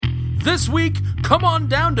This week, come on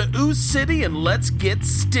down to Ooze City and let's get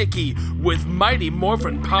sticky with Mighty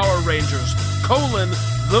Morphin Power Rangers,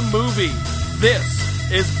 the movie.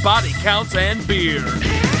 This is Body Counts and Beer.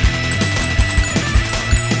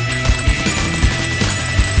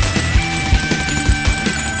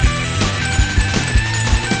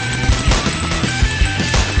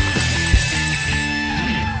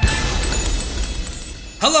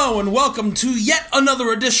 Hello and welcome to yet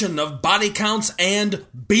another edition of Body Counts and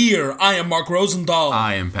Beer. I am Mark Rosendahl.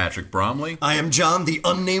 I am Patrick Bromley. I am John, the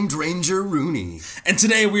unnamed Ranger Rooney. And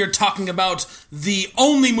today we are talking about the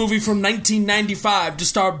only movie from 1995 to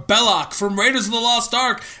star Belloc from Raiders of the Lost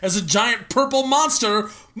Ark as a giant purple monster,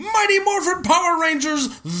 Mighty Morphin Power Rangers,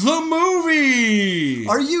 the movie.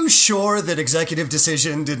 Are you sure that Executive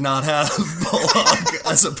Decision did not have Belloc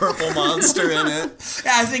as a purple monster in it?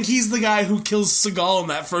 Yeah, I think he's the guy who kills Seagal in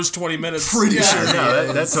that first 20 minutes. Pretty sure.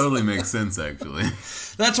 No, that totally makes sense, actually.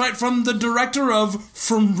 That's right, from the director of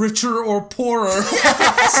From Richer or Poorer,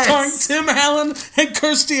 starring Tim Allen and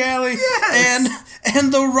Kirstie Alley,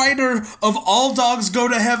 and the writer of All Dogs Go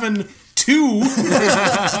to Heaven 2,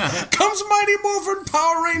 comes Mighty Morphin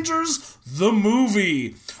Power Rangers, the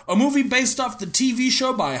movie. A movie based off the TV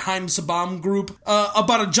show by Haim Saban Group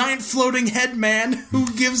about a giant floating head man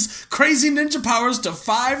who gives crazy ninja powers to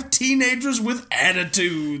 5 teenagers with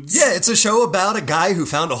attitudes. Yeah, it's a show about a guy who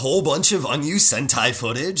found a whole bunch of unused Sentai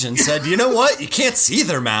footage and said, you know what, you can't see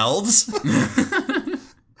their mouths.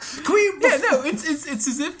 It's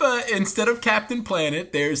as if instead of Captain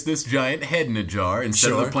Planet, there's this giant head in a jar.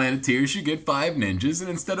 Instead of the Planeteers, you get 5 ninjas, and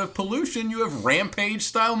instead of pollution, you have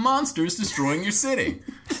Rampage-style monsters destroying your city.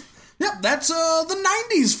 Yep, that's the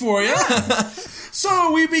 90s for you.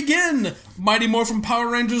 So we begin Mighty Morphin Power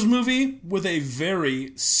Rangers movie with a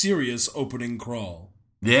very serious opening crawl.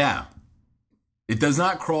 Yeah. It does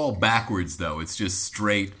not crawl backwards, though. It's just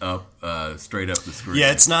straight up the screen.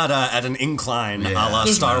 Yeah, it's not at an incline a la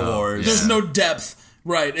Star Wars. There's no depth.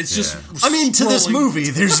 Right, it's just I mean, to this movie,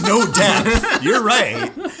 there's no depth. You're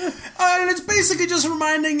right. And it's basically just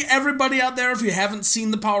reminding everybody out there, if you haven't seen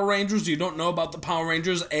the Power Rangers, you don't know about the Power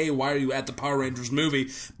Rangers, A, why are you at the Power Rangers movie?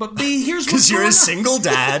 But B, here's what's because you're going a single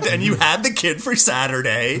dad and you had the kid for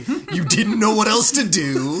Saturday. You didn't know what else to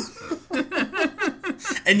do.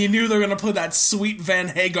 And you knew they were going to play that sweet Van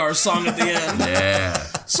Hagar song at the end. Yeah.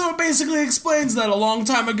 So it basically explains that a long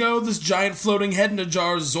time ago, this giant floating head in a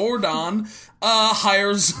jar, Zordon,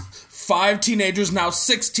 hires 5 teenagers, now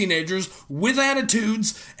 6 teenagers, with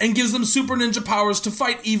attitudes, and gives them super ninja powers to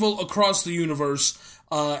fight evil across the universe.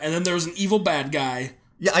 And then there's an evil bad guy.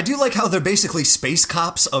 Yeah, I do like how they're basically space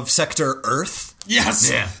cops of Sector Earth.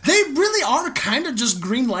 Yes. Yeah. They really are kind of just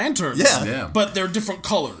Green Lanterns. Yeah. But they're different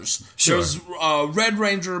colors. Sure. There's Red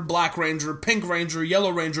Ranger, Black Ranger, Pink Ranger,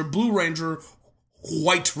 Yellow Ranger, Blue Ranger,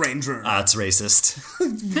 White Ranger. It's racist.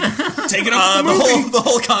 Take it up with the movie. The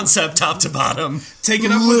whole concept, top to bottom. Take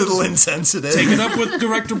it up little insensitive. Take it up with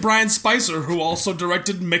director Brian Spicer, who also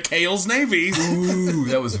directed McHale's Navy. Ooh,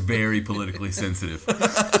 that was very politically sensitive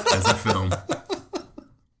as a film.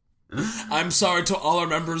 I'm sorry to all our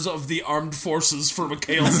members of the armed forces for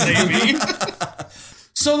McHale's Navy.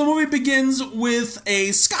 So the movie begins with a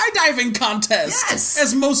skydiving contest. Yes!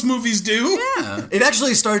 As most movies do. Yeah. It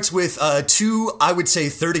actually starts with 2, I would say,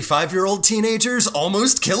 35-year-old teenagers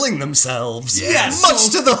almost killing themselves. Yes. Much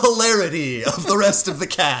to the hilarity of the rest of the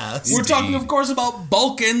cast. We're talking, of course, about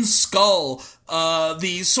Bulk and Skull.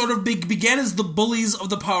 The sort of began as the bullies of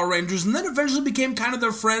the Power Rangers and then eventually became kind of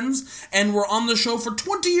their friends and were on the show for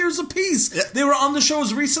 20 years apiece. Yeah. They were on the show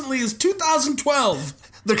as recently as 2012.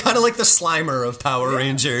 They're kind of like the Slimer of Power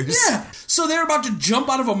Rangers. Yeah. So they're about to jump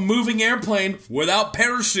out of a moving airplane without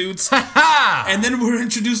parachutes. And then we're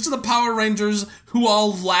introduced to the Power Rangers who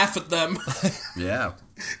all laugh at them. Yeah.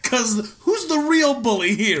 Because who's the real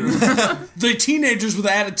bully here? The teenagers with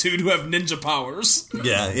attitude who have ninja powers.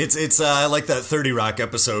 Yeah, it's I like that 30 Rock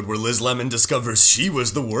episode where Liz Lemon discovers she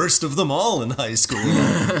was the worst of them all in high school.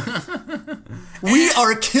 We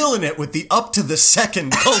are killing it with the up to the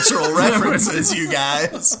second cultural references, you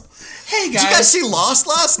guys. Hey guys. Did you guys see Lost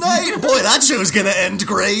last night? Boy, that show's gonna end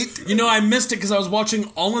great. You know, I missed it because I was watching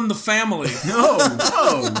All in the Family. No.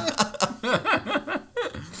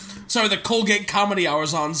 Sorry, the Colgate Comedy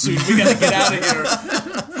Hour's on soon. We gotta get out of here.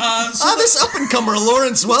 This up-and-comer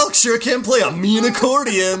Lawrence Welk sure can play a mean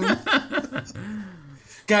accordion.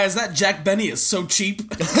 Guys, that Jack Benny is so cheap.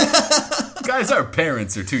 Guys, our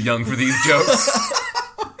parents are too young for these jokes.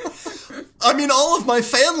 I mean, all of my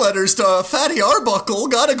fan letters to Fatty Arbuckle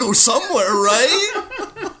gotta go somewhere, right?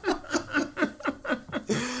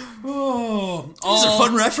 These are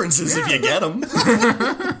fun references if you get them.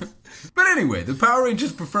 But anyway, the Power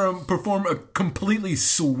Rangers perform a completely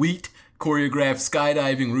sweet choreographed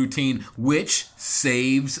skydiving routine, which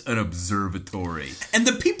saves an observatory. And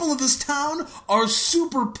the people of this town are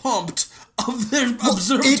super pumped of their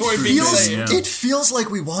observatory being saved. It feels like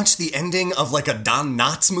we watched the ending of like a Don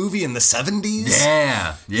Knotts movie in the 70s.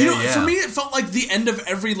 Yeah. For me, it felt like the end of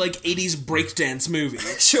every 80s breakdance movie.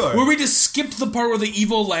 Sure. Where we just skipped the part where the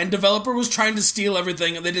evil land developer was trying to steal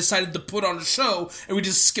everything and they decided to put on a show, and we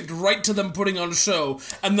just skipped right to them putting on a show.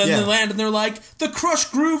 And then they land and they're like, the Crush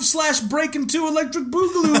Groove / Break Into Electric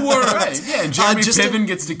Boogaloo worked. Right, yeah, and Jeremy Piven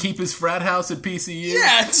gets to keep his frat house at PCU.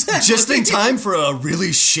 Yeah, exactly. Just in time for a really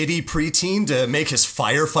shitty preteen to make his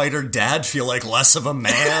firefighter dad feel like less of a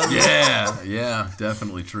man. Yeah,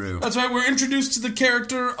 definitely true. That's right, we're introduced to the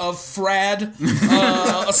character of Frad,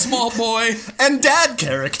 a small boy. And dad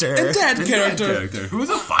character. Who's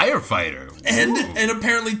a firefighter. And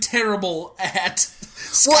apparently terrible at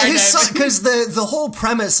skydiving. Well, his son, because the whole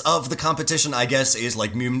premise of the competition, I guess, is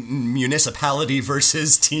like municipality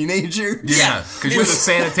versus teenager. Yeah, because you're the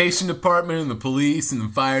sanitation department and the police and the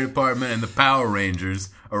fire department and the Power Rangers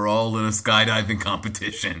are all in a skydiving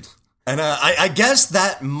competition. And I guess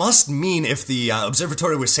that must mean if the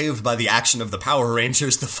observatory was saved by the action of the Power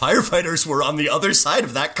Rangers, the firefighters were on the other side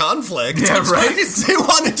of that conflict. Yeah, right? They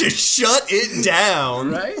wanted to shut it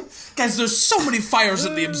down. Right? Guys, there's so many fires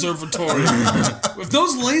at the observatory. If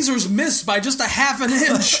those lasers missed by just a half an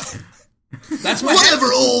inch, that's what Whatever,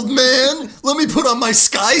 old man. Let me put on my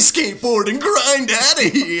sky skateboard and grind out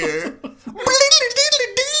of here.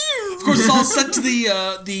 Of course, it's all set to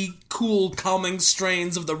the cool, calming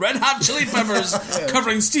strains of the Red Hot Chili Peppers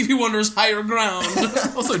covering Stevie Wonder's Higher Ground.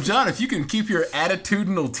 Also, John, if you can keep your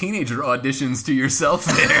attitudinal teenager auditions to yourself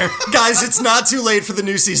there. Guys, it's not too late for the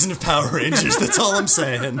new season of Power Rangers. That's all I'm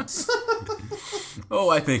saying. Oh,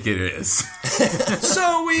 I think it is.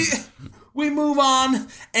 So we move on,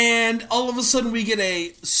 and all of a sudden we get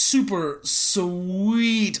a super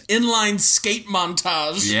sweet inline skate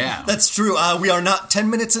montage. Yeah. That's true. We are not 10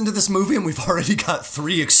 minutes into this movie, and we've already got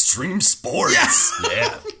 3 extreme sports. Yes!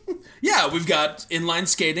 Yeah. Yeah, we've got inline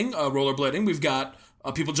skating, rollerblading, we've got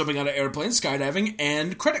people jumping out of airplanes, skydiving,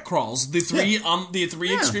 and credit crawls. The three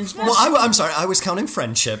extreme sports. Well, I'm sorry. I was counting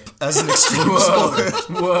friendship as an extreme sport.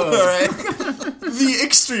 Whoa. All right. The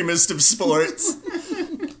extremist of sports.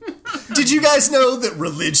 Did you guys know that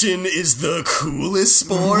religion is the coolest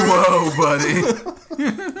sport? Whoa, buddy.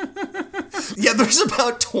 Yeah, there's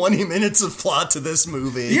about 20 minutes of plot to this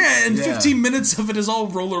movie. Yeah, and 15 minutes of it is all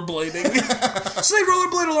rollerblading. So they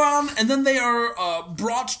rollerblade around, and then they are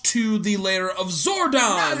brought to the lair of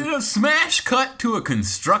Zordon. Smash cut to a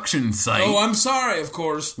construction site. Oh, I'm sorry, of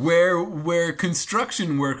course. Where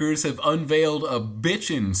construction workers have unveiled a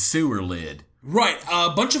bitchin' sewer lid. Right,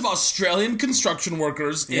 a bunch of Australian construction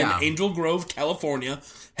workers in Angel Grove, California,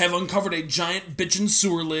 have uncovered a giant bitchin'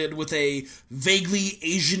 sewer lid with a vaguely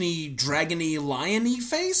Asian-y, dragon-y, lion-y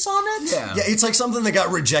face on it. Yeah, it's like something that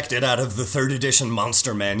got rejected out of the 3rd edition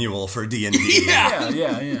monster manual for D&D.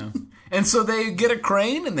 Yeah. And so they get a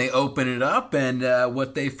crane and they open it up, and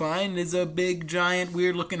what they find is a big, giant,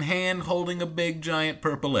 weird-looking hand holding a big, giant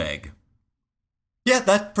purple egg. Yeah,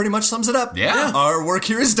 that pretty much sums it up. Yeah. Our work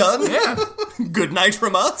here is done. Yeah. Good night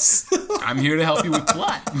from us. I'm here to help you with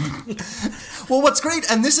plot. Well, what's great,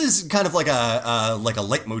 and this is kind of like a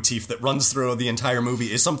leitmotif that runs through the entire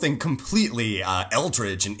movie, is something completely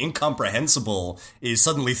eldritch and incomprehensible is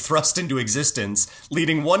suddenly thrust into existence,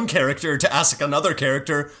 leading one character to ask another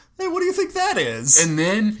character, hey, what do you think that is? And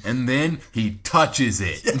then he touches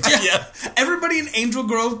it. Yeah. Everybody in Angel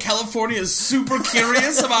Grove, California is super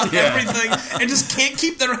curious about everything and just can't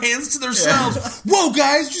keep their hands to themselves. Whoa,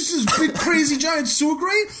 guys, just this big, crazy, giant sewer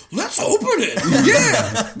grate? Let's open it.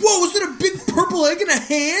 Yeah. Whoa, is that a big purple egg in a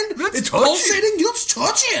hand? It's pulsating? Let's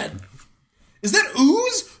touch it. Is that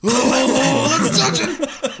ooze? Oh, let's touch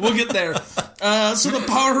it. We'll get there. So the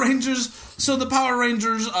Power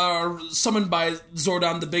Rangers are summoned by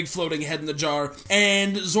Zordon, the big floating head in the jar,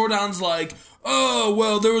 and Zordon's like, oh,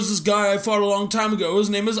 well, there was this guy I fought a long time ago.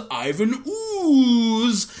 His name is Ivan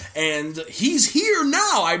Ooze, and he's here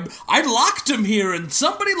now. I locked him here, and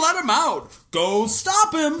somebody let him out. Go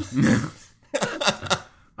stop him.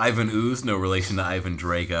 Ivan Ooze, no relation to Ivan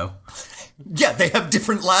Drago. Yeah, they have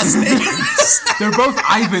different last names. They're both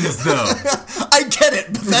Ivans, though. I get it,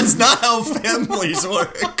 but that's not how families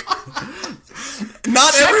work.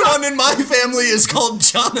 Not everyone in my family is called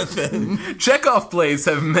Jonathan. Chekhov plays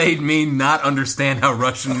have made me not understand how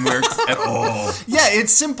Russian works at all. Yeah,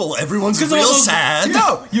 it's simple. Everyone's real sad.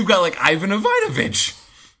 No, you've got like Ivan Ivanovich.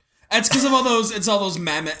 That's because of all those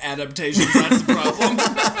Mammoth adaptations. That's the problem.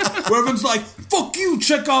 Where everyone's like, fuck you,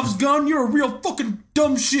 Chekhov's gun, you're a real fucking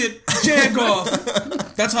dumb shit,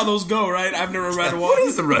 Jagoff. That's how those go, right? I've never read one. What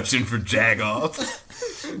is the Russian for Jagoff?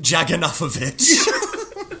 Jaganovovich.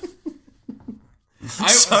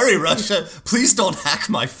 Sorry, Russia. Please don't hack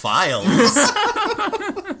my files.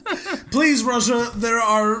 Please, Russia, there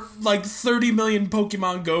are like 30 million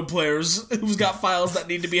Pokemon Go players who's got files that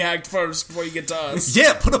need to be hacked first before you get to us.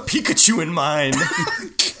 Yeah, put a Pikachu in mine.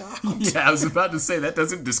 Yeah, I was about to say, that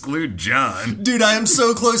doesn't exclude John. Dude, I am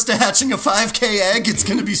so close to hatching a 5K egg, it's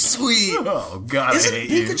gonna be sweet. Oh, God, Isn't I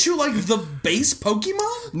hate Pikachu you. like the base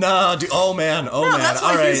Pokemon? Nah, dude, oh man. No, that's all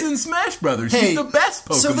why right. he's in Smash Brothers. Hey, He's the best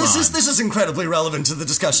Pokemon. So this is incredibly relevant to the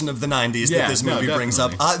discussion of the 90s that this movie brings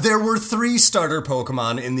up. There were 3 starter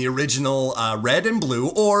Pokemon in the original Red and Blue,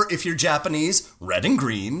 or if you're Japanese, Red and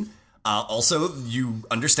Green. Also, you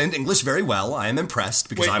understand English very well. I am impressed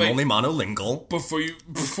because I'm only monolingual. Before you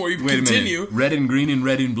Wait continue. a minute. Red and green and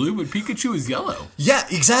red and blue, but Pikachu is yellow. Yeah,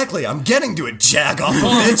 exactly. I'm getting to it, Jagoff.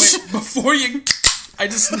 Wait, before you... I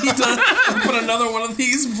just need to put another one of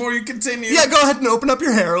these before you continue. Yeah, go ahead and open up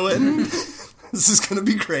your heroin. This is gonna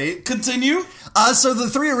be great. Continue. So the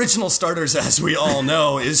 3 original starters, as we all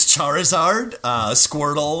know, is Charizard,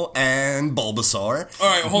 Squirtle, and Bulbasaur. All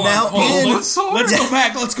right, hold now, on. Bulbasaur?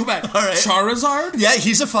 Let's go back. All right. Charizard? Yeah,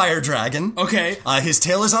 he's a fire dragon. Okay. His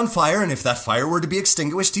tail is on fire, and if that fire were to be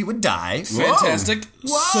extinguished, he would die. Fantastic.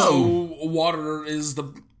 Whoa. So, water is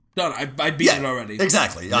the... Done. I beat it already.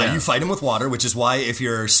 Exactly. You fight him with water, which is why if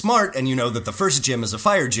you're smart and you know that the first gym is a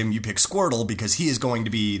fire gym, you pick Squirtle because he is going to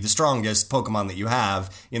be the strongest Pokemon that you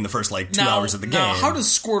have in the first, 2 hours of the game. Now, how does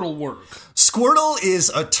Squirtle work? Squirtle is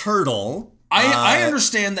a turtle. I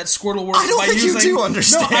understand that Squirtle works. I don't by think using, you do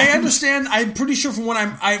understand. No, I understand. I'm pretty sure from what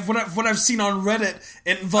I've seen on Reddit,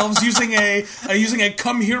 it involves using a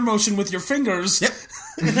come here motion with your fingers. Yep.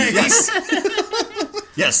 Yes.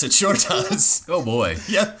 Yes, it sure does. Oh boy.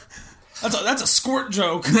 Yep. That's a squirt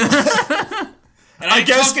joke. And I'm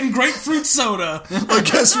talking grapefruit soda. I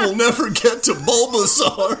guess we'll never get to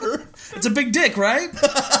Bulbasaur. It's a big dick, right?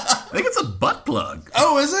 I think it's a butt plug.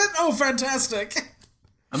 Oh, is it? Oh, fantastic.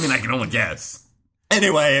 I mean, I can only guess.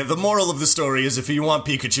 Anyway, the moral of the story is if you want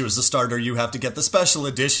Pikachu as a starter, you have to get the special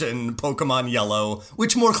edition Pokemon Yellow,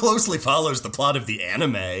 which more closely follows the plot of the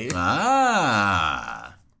anime. Ah.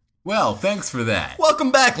 Well, thanks for that.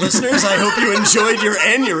 Welcome back, listeners. I hope you enjoyed your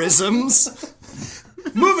aneurysms.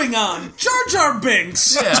 Moving on. Jar Jar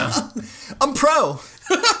Binks. Yeah. I'm pro.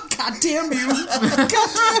 God damn you. God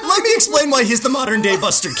damn. Let me explain why he's the modern day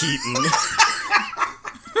Buster Keaton.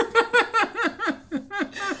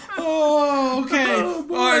 Oh, okay.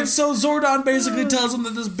 Alright, so Zordon basically tells him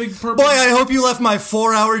that this big purple... Boy, I hope you left my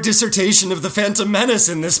 4-hour dissertation of the Phantom Menace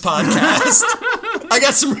in this podcast. I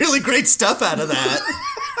got some really great stuff out of that.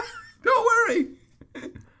 Don't worry.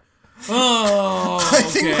 Oh, okay. I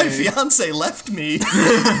think my fiance left me.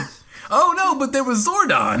 Oh no, but there was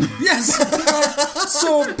Zordon. Yes.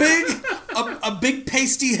 So a big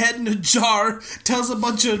pasty head in a jar tells a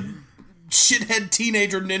bunch of shithead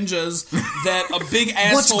teenager ninjas that a big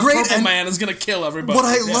asshole purple man is gonna kill everybody. What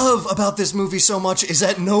I love about this movie so much is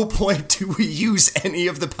at no point do we use any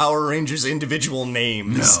of the Power Rangers' individual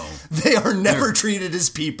names. No. They are never treated as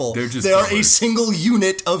people. They are a single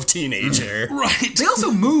unit of teenager. Right. They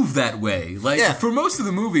also move that way. For most of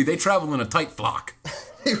the movie, they travel in a tight flock.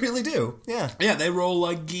 They really do, yeah. Yeah, they roll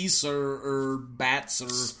like geese or bats or...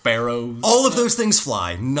 Sparrows. All of those things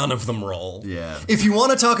fly, none of them roll. Yeah. If you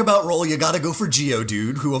want to talk about roll, you gotta go for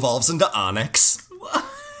Geodude, who evolves into Onyx.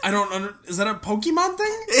 I don't Is that a Pokemon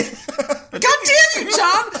thing? God damn you,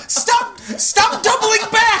 John! Stop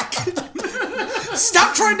doubling back!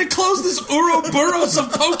 Stop trying to close this Ouroboros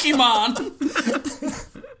of Pokemon!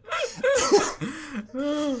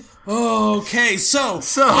 Okay, so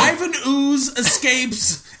Ivan Ooze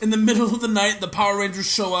escapes in the middle of the night. The Power Rangers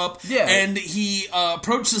show up, and he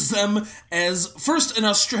approaches them as first an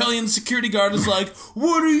Australian security guard is like,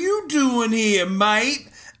 "What are you doing here, mate?"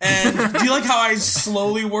 And do you like how I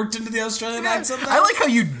slowly worked into the Australian accent? I like how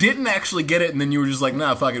you didn't actually get it, and then you were just like,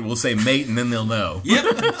 "Nah, fuck it, we'll say mate, and then they'll know."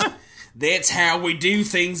 Yep. That's how we do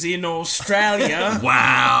things in Australia.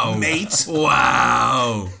 Wow. Mate.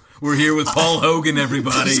 Wow. We're here with Paul Hogan,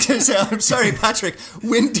 everybody. I was gonna say, I'm sorry, Patrick.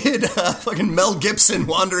 When did fucking Mel Gibson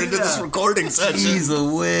wander into this recording session? He's a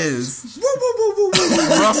whiz.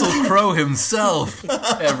 Russell Crowe himself,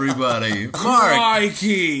 everybody. Mark.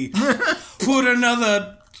 Crikey. Put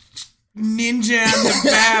another ninja on the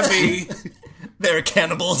babby. They're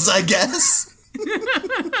cannibals, I guess.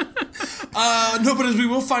 No, but as we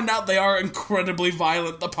will find out, they are incredibly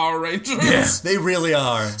violent, the Power Rangers. Yes, they really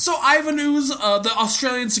are. So Ivan Ooze, the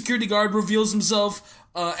Australian security guard, reveals himself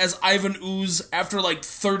as Ivan Ooze after like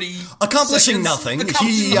 30 Accomplishing seconds. nothing.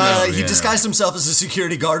 He disguised himself as a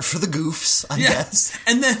security guard for the Goofs, I guess.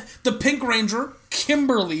 And then the Pink Ranger,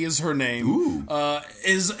 Kimberly is her name. Ooh.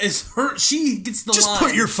 She gets the line. Just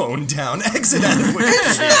put your phone down. Exit out of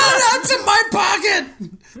It's not in my pocket.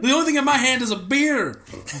 The only thing in my hand is a beer.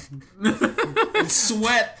 And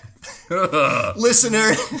sweat.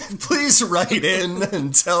 Listener, please write in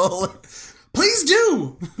and tell... Please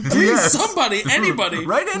do. Please, somebody, anybody,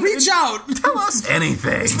 Write in reach out. Tell us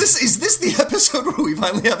anything. Is this the episode where we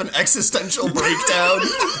finally have an existential breakdown?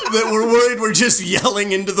 That we're worried we're just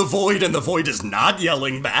yelling into the void and the void is not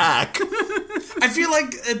yelling back? I feel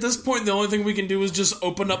like at this point the only thing we can do is just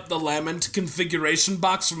open up the Lament configuration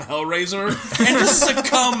box from Hellraiser and just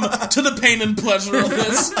succumb to the pain and pleasure of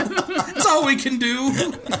this. That's all we can do.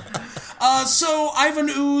 So Ivan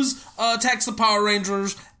Ooze attacks the Power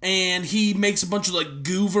Rangers, and he makes a bunch of like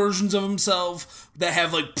goo versions of himself that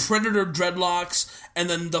have like Predator dreadlocks, and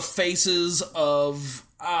then the faces of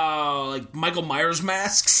like Michael Myers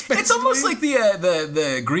masks. Basically. It's almost like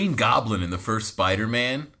the Green Goblin in the first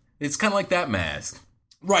Spider-Man. It's kind of like that mask.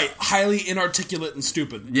 Right, highly inarticulate and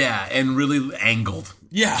stupid. Yeah, and really angled.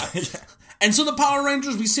 Yeah. And so the Power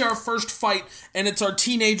Rangers, we see our first fight, and it's our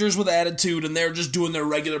teenagers with attitude, and they're just doing their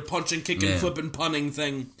regular punching, kicking, flipping, punning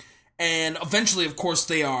thing. And eventually, of course,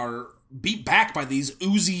 they are beat back by these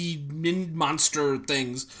oozy monster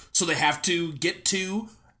things, so they have to get to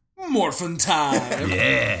Morphin' Time.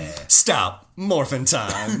 Yeah. Stop. Morphin'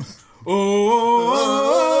 Time.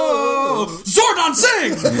 Oh, Zordon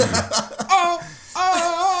sing!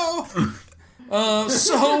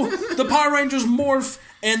 So the Power Rangers morph,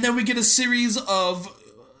 and then we get a series of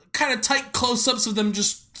kind of tight close-ups of them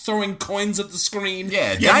just throwing coins at the screen.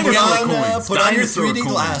 Yeah, dinosaur coins. Put on your 3D coins.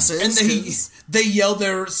 glasses. And they yell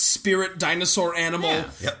their spirit dinosaur animal. Yeah.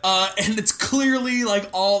 Yep. And it's clearly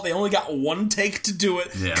like they only got one take to do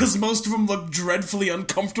it, because most of them look dreadfully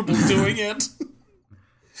uncomfortable doing it.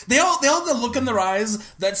 They all have the look in their eyes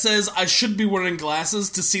that says, I should be wearing glasses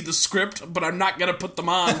to see the script, but I'm not going to put them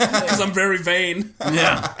on because I'm very vain.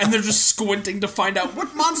 Yeah. And they're just squinting to find out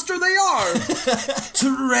what monster they are.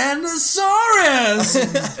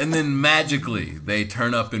 Tyrannosaurus! And then magically, they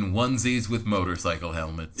turn up in onesies with motorcycle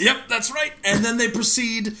helmets. Yep, that's right. And then they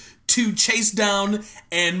proceed to chase down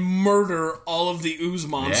and murder all of the ooze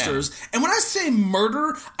monsters. Yeah. And when I say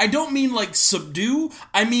murder, I don't mean like subdue.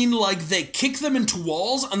 I mean like they kick them into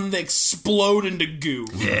walls and then they explode into goo.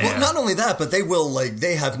 Yeah. Well, not only that, but they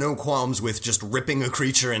have no qualms with just ripping a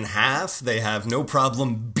creature in half. They have no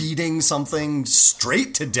problem beating something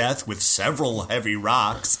straight to death with several heavy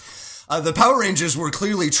rocks. The Power Rangers were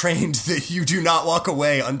clearly trained that you do not walk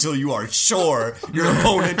away until you are sure your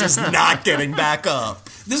opponent is not getting back up.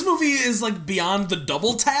 This movie is like beyond the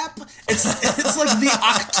double tap. It's like the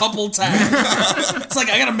octuple tap. It's like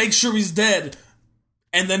I gotta make sure he's dead,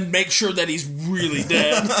 and then make sure that he's really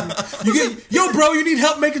dead. Yo, bro, you need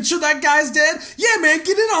help making sure that guy's dead? Yeah, man,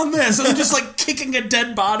 get in on this. And I'm just like kicking a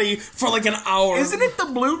dead body for like an hour. Isn't it the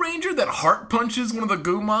Blue Ranger that heart punches one of the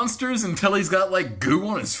goo monsters until he's got like goo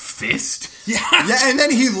on his fist? Yeah. Yeah, and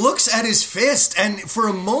then he looks at his fist, and for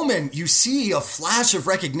a moment you see a flash of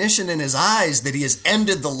recognition in his eyes that he has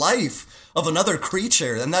ended the life of another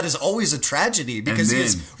creature, and that is always a tragedy because he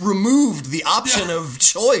has removed the option of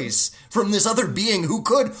choice from this other being who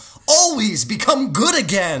could always become good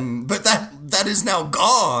again, but that is now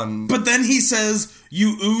gone. But then he says,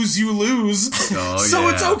 you ooze, you lose. Oh, so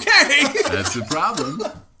it's okay. That's the problem.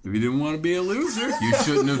 If you didn't want to be a loser, you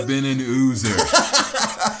shouldn't have been an oozer.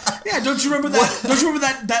 Yeah, don't you remember that? Don't you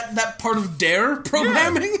remember that part of Dare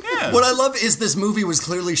programming? Yeah. What I love is this movie was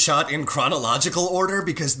clearly shot in chronological order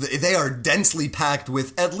because they are densely packed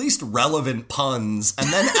with at least relevant puns.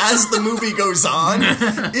 And then as the movie goes on,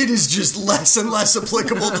 it is just less and less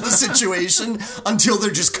applicable to the situation until they're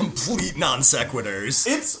just complete non sequiturs.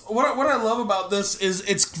 It's what I love about this is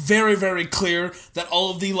it's very, very clear that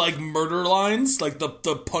all of the like murder lines, like the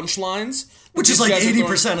punch lines, which is like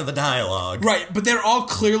 80% of the dialogue. Right, but they're all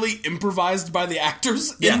clearly improvised by the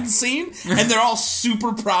actors in the scene, and they're all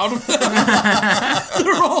super proud of them.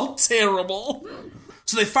 They're all terrible.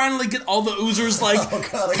 So they finally get all the oozers, like... Oh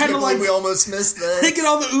god, I can't believe we almost missed that. They get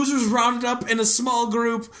all the oozers rounded up in a small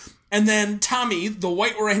group, and then Tommy, the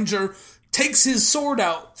White Ranger, takes his sword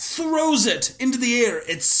out, throws it into the air.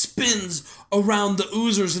 It spins around the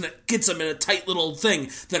oozers and it gets them in a tight little thing.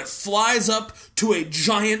 Then it flies up to a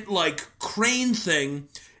giant, like, crane thing,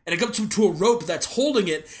 and it goes to a rope that's holding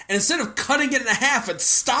it, and instead of cutting it in half, it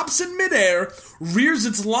stops in midair, rears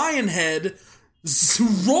its lion head,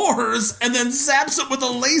 roars and then zaps it with a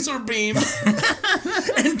laser beam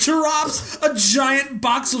and drops a giant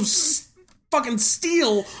box of fucking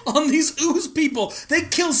steel on these ooze people. They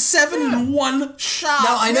kill 7 in one shot.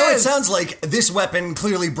 Now, I know it sounds like this weapon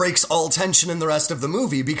clearly breaks all tension in the rest of the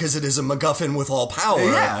movie because it is a MacGuffin with all power.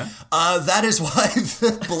 Yeah. That is why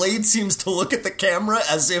the blade seems to look at the camera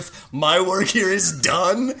as if my work here is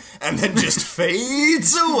done and then just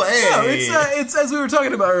fades away. No, it's as we were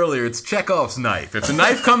talking about earlier, it's Chekhov's knife. If the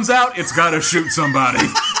knife comes out, it's gotta shoot somebody.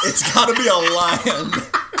 It's gotta be a lion.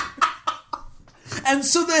 And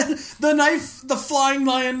so then the flying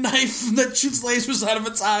lion knife that shoots lasers out of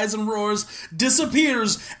its eyes and roars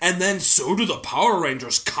disappears, and then so do the Power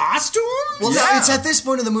Rangers costumes? Well, yeah. It's at this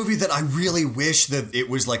point in the movie that I really wish that it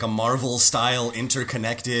was like a Marvel-style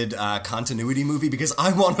interconnected continuity movie, because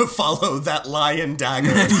I want to follow that lion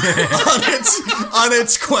dagger on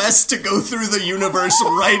its quest to go through the universe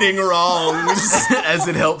righting wrongs. As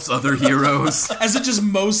it helps other heroes. As it just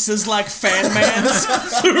mows Sizzlack fan mans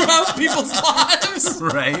throughout people's lives.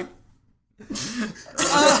 Right.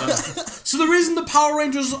 So the reason the Power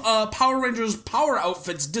Rangers power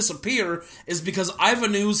outfits disappear is because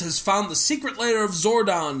Ivan Ooze has found the secret lair of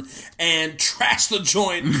Zordon and trashed the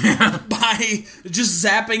joint by just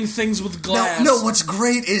zapping things with glass. No, what's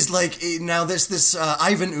great is like now this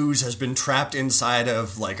Ivan Ooze has been trapped inside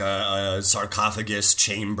of like a sarcophagus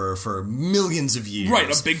chamber for millions of years. Right,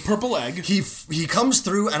 a big purple egg. He comes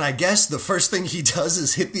through, and I guess the first thing he does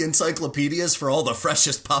is hit the encyclopedias for all the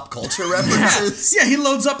freshest pop culture references. Yeah, he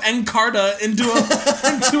loads up Encarta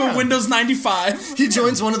into a Windows 95. He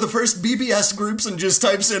joins one of the first BBS groups and just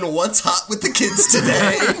types in "What's hot with the kids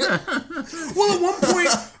today." Well,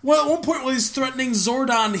 at one point when he's threatening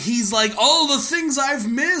Zordon, he's like, "All the things I've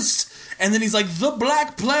missed." And then he's like, "The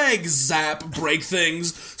Black Plague, zap, break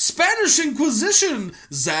things. Spanish Inquisition,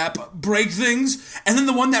 zap, break things." And then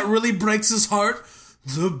the one that really breaks his heart,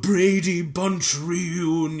 the Brady Bunch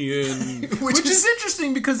reunion. Which is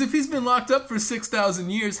interesting, because if he's been locked up for 6,000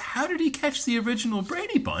 years, how did he catch the original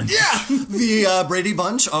Brady Bunch? Yeah! The Brady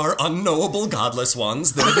Bunch are unknowable godless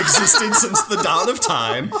ones that have existed since the dawn of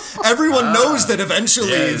time. Everyone knows that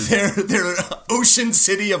eventually their ocean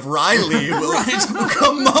city of Riley will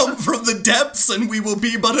come up from the depths and we will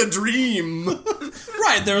be but a dream.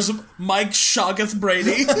 Right, there's Mike Shoggoth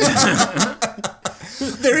Brady.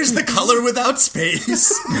 There is the color without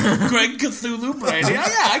space. Greg Cthulhu Brady. Oh,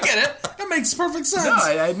 yeah, I get it. That makes perfect sense. No,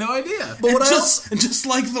 I had no idea. But just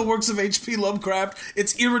like the works of H.P. Lovecraft,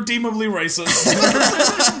 it's irredeemably racist.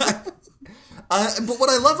 But what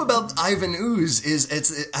I love about Ivan Ooze is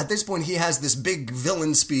at this point he has this big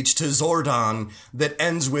villain speech to Zordon that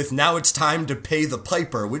ends with "Now it's time to pay the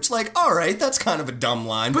piper," which, like, all right, that's kind of a dumb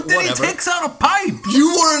line, but then whatever. He takes out a pipe.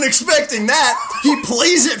 You weren't expecting that. He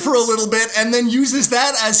plays it for a little bit and then uses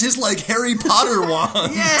that as his like Harry Potter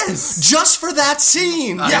wand. Yes, just for that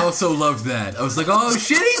scene. I also loved that. I was like, oh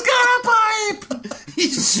shit, he's got a pipe. He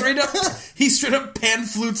straight up pan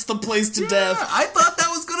flutes the place to death. I thought that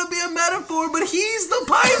was gonna be a metaphor, but he's the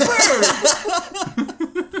piper.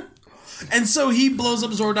 And so he blows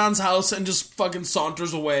up Zordon's house and just fucking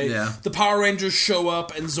saunters away. Yeah. The Power Rangers show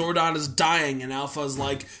up and Zordon is dying, and Alpha's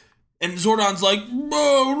like, and Zordon's like,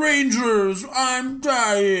 "Oh, Rangers, I'm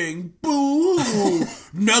dying. Boo!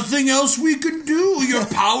 Nothing else we can do. Your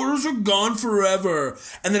powers are gone forever."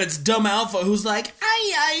 And then it's dumb Alpha who's like,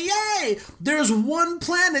 "Ay, ay, ay. There's one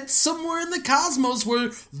planet somewhere in the cosmos where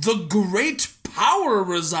the great power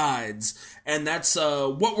resides." And that's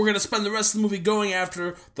what we're going to spend the rest of the movie going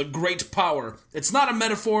after, the great power. It's not a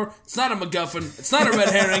metaphor. It's not a MacGuffin. It's not a red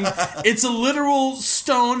herring. It's a literal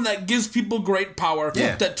stone that gives people great power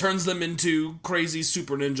that turns them into crazy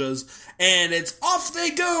super ninjas. And it's off they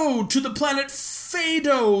go to the planet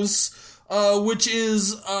Phaedos, which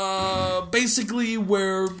is basically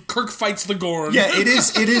where Kirk fights the Gorn. Yeah, it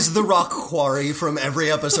is the rock quarry from every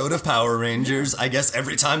episode of Power Rangers. I guess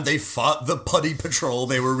every time they fought the Putty Patrol,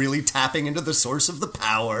 they were really tapping into the source of the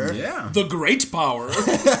power. Yeah. The great power.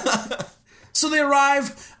 So they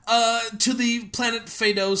arrive to the planet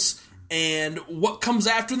Phaedos, and what comes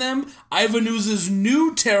after them? Ivan Ooze's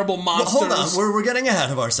new terrible monsters. Hold on, we're getting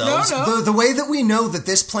ahead of ourselves. No. The way that we know that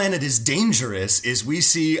this planet is dangerous is we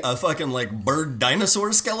see a fucking like bird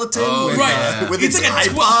dinosaur skeleton with its like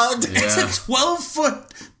iPod. It's a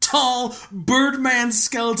 12-foot tall Birdman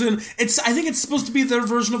skeleton. I think it's supposed to be their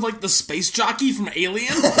version of like the space jockey from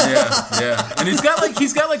Alien. Yeah. And he's got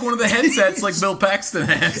like one of the headsets like Bill Paxton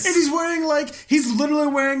has. And he's literally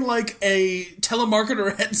wearing like a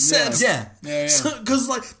telemarketer headset. Yeah. Because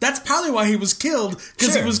like that's probably why he was killed,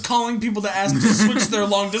 because he was calling people to ask to switch their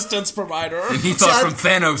long distance provider. And he thought from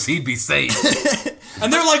Thanos he'd be safe.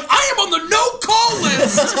 And they're like, I am on the no-call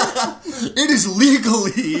list! It is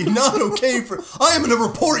legally not okay for... I am going to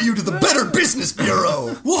report you to the Better Business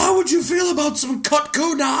Bureau. Well, how would you feel about some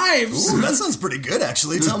Cutco knives? Ooh, that sounds pretty good,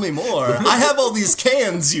 actually. Tell me more. I have all these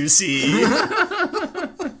cans, you see.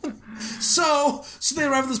 So they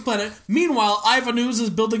arrive at this planet. Meanwhile, Ivan Ooze is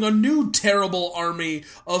building a new terrible army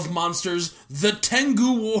of monsters, the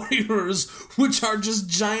Tengu Warriors, which are just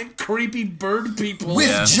giant, creepy bird people.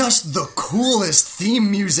 With just the coolest theme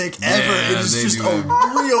music ever. Yeah, it is just a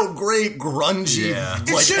real great, grungy,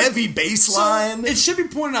 heavy bass line. So it should be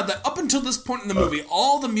pointed out that up until this point in the movie,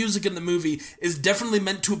 all the music in the movie is definitely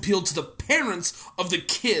meant to appeal to the parents of the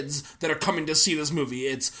kids that are coming to see this movie.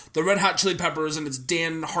 It's the Red Hot Chili Peppers, and it's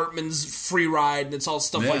Dan Hartman's Free Ride, and it's all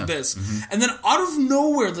stuff like this. Mm-hmm. And then out of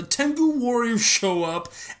nowhere, the Tengu Warriors show up,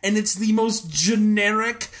 and it's the most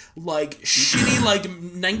generic, like, shitty, like,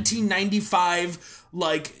 1995,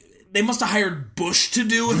 like, they must have hired Bush to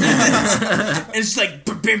do it. And it's like,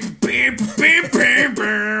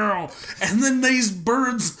 and then these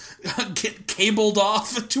birds get cabled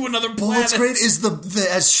off to another planet. Well, what's great is the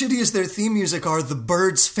as shitty as their theme music are, the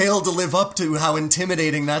birds fail to live up to how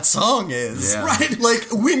intimidating that song is. Yeah. Right? Like,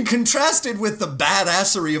 when contrasted with the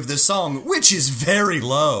badassery of this song, which is very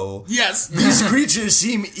low. Yes. These creatures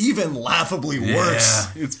seem even laughably worse.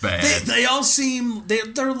 Yeah, it's bad. They all seem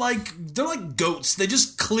they're like goats. They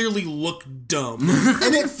just clearly look dumb.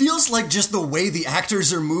 And it feels like just the way the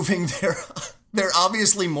actors are moving, they're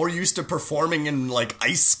obviously more used to performing in, like,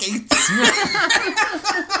 ice skates.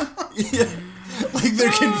 Like,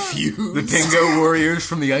 they're confused. The Tengu Warriors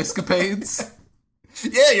from the Ice Capades.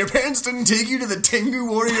 Yeah, your parents didn't take you to the Tengu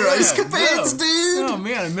Warrior Ice Capades, dude. Oh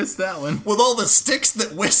man, I missed that one. With all the sticks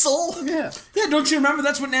that whistle. Yeah, don't you remember?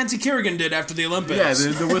 That's what Nancy Kerrigan did after the Olympics.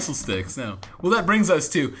 Yeah, the whistle sticks. No. Well, that brings us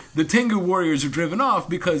to the Tengu Warriors are driven off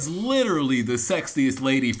because literally the sexiest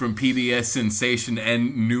lady from PBS sensation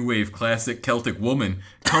and new wave classic Celtic Woman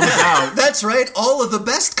comes out. That's right, all of the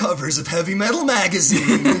best covers of Heavy Metal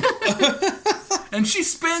Magazine. And she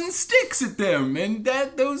spins sticks at them, and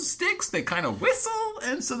those sticks, they kind of whistle,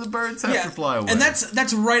 and so the birds have to fly away. And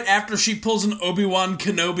that's right after she pulls an Obi-Wan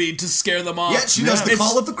Kenobi to scare them off. Yeah, she does the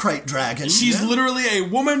Call of the Krayt Dragon. She's literally a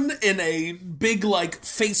woman in a big, like,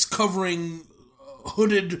 face-covering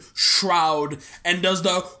hooded shroud, and does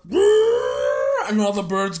the... And all the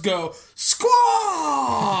birds go,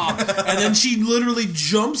 squaw! And then she literally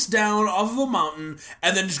jumps down off of a mountain,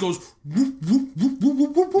 and then just goes... Whoop, whoop, whoop, whoop,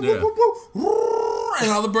 whoop, whoop, whoop, whoop, whoop, and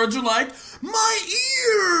all the birds are like, my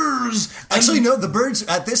ears! Actually, no, the birds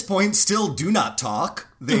at this point still do not talk.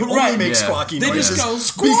 They only make squawky noises. They just go,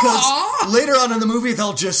 squaw! Because later on in the movie,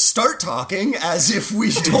 they'll just start talking as if we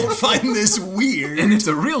don't find this weird. And it's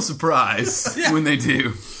a real surprise when they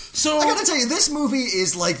do. So I gotta tell you, this movie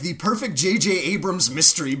is like the perfect J.J. Abrams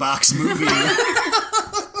mystery box movie.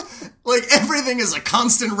 Like, everything is a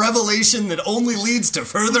constant revelation that only leads to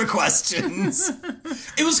further questions.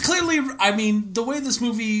 It was clearly, I mean, the way this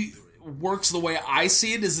movie works, the way I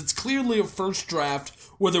see it, is it's clearly a first draft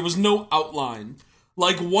where there was no outline.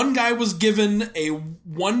 Like, one guy was given a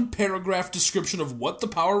one-paragraph description of what the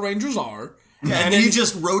Power Rangers are. And he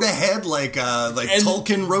just wrote ahead like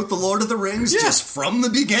Tolkien wrote The Lord of the Rings, just from the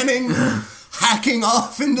beginning, hacking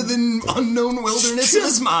off into the unknown wilderness in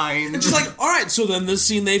his mind. And just like, all right, so then this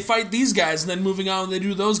scene, they fight these guys, and then moving on, they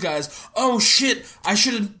do those guys. Oh, shit, I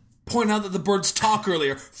should have pointed out that the birds talk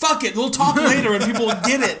earlier. Fuck it, they'll talk later, and people will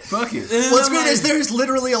get it. Fuck it. What's good is there's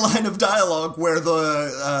literally a line of dialogue where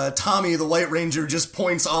the Tommy, the White Ranger, just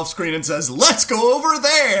points off screen and says, "Let's go over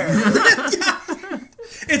there."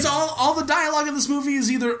 It's all the dialogue in this movie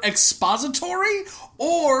is either expository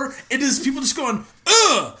or it is people just going,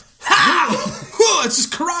 ugh, ha, it's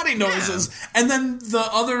just karate noises. Yeah. And then the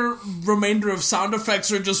other remainder of sound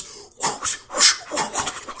effects are just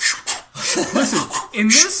Listen, in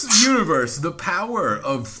this universe, the power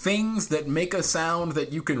of things that make a sound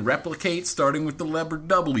that you can replicate, starting with the letter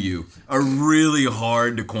W, are really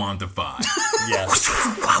hard to quantify. Yes.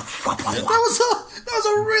 That was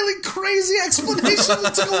a really crazy explanation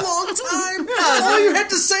that took a long time. All you had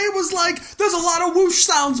to say was like, there's a lot of whoosh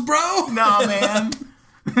sounds, bro. Nah, man.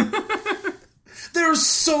 There are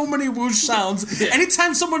so many whoosh sounds. Yeah.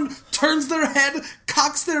 Anytime someone turns their head,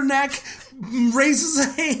 cocks their neck, raises a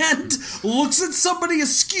hand, looks at somebody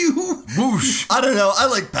askew. Whoosh. I don't know. I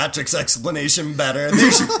like Patrick's explanation better.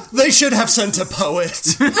 They should have sent a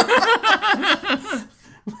poet.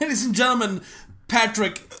 Ladies and gentlemen,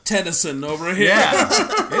 Patrick Tennyson over here.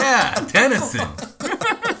 Yeah, Tennyson.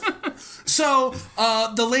 So,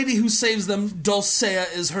 the lady who saves them,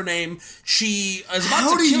 Dulcea is her name. She is about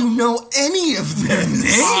How to do kill... you know any of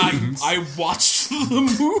this? I watched the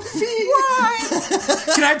movie.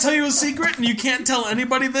 What? Can I tell you a secret? And you can't tell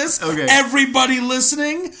anybody this? Okay. Everybody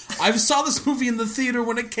listening, I saw this movie in the theater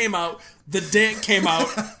when it came out, the day it came out,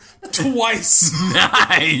 twice.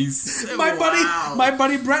 Nice. My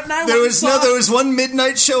buddy Brett and I There went and saw... was one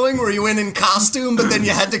midnight showing where you went in costume, but then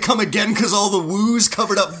you had to come again because all the woos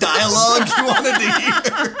covered up dialogue you wanted to hear.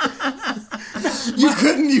 You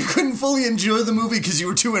couldn't fully enjoy the movie because you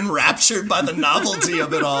were too enraptured by the novelty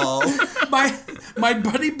of it all. My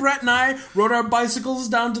buddy Brett and I rode our bicycles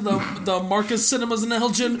down to the Marcus Cinemas in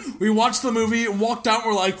Elgin. We watched the movie and walked out.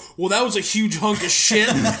 We're like, well, that was a huge hunk of shit.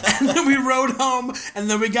 And then we rode home, and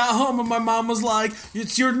then we got home, and my mom was like,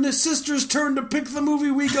 it's your sister's turn to pick the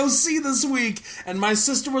movie we go see this week. And my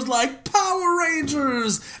sister was like, Power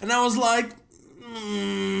Rangers. And I was like,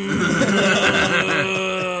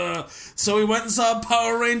 So we went and saw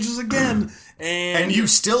Power Rangers again. And you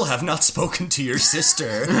still have not spoken to your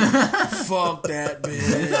sister. Fuck that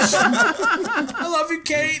bitch. I love you,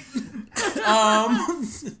 Kate.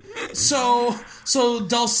 So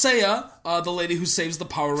Dulcea, the lady who saves the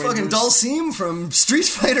Power Rangers. Fucking Dulcime from Street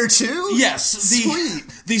Fighter 2? Yes, Sweet.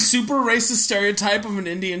 the super racist stereotype of an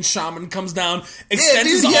Indian shaman comes down,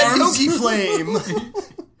 extends his he had arms. Yogi Flame.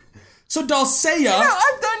 So Dulcea...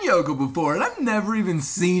 I've done yoga before, and I've never even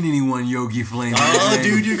seen anyone Yogi Flame. Oh,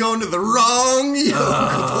 dude, you're going to the wrong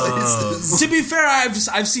yoga places. To be fair, I've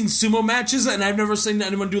seen sumo matches, and I've never seen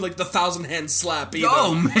anyone do like the 1,000-hand slap either.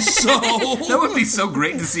 Oh, man. So That would be so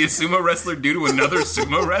great to see a sumo wrestler do to another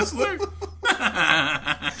sumo wrestler.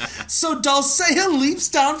 So Dulcea leaps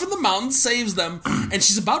down from the mountain, saves them, and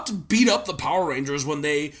she's about to beat up the Power Rangers when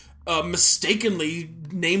they mistakenly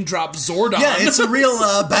name drop Zordon. Yeah, it's a real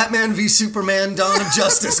Batman v Superman Dawn of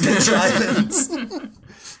Justice contrivance.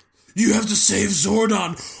 You have to save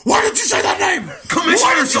Zordon. Why did you say that name? Commissioner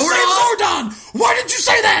Why did you Zordon? say Zordon? Why did you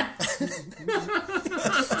say that?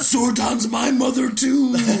 Zordon's my mother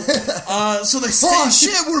too. So they say, Oh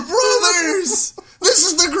shit, we're brothers! This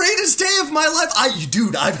is the greatest day of my life.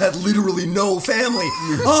 I've had literally no family.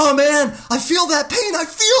 Oh man, I feel that pain. I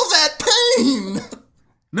feel that pain.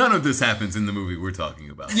 None of this happens in the movie we're talking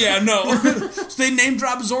about. Yeah, no. So they name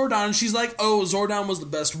drop Zordon, and she's like, oh, Zordon was the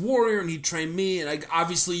best warrior, and he trained me, and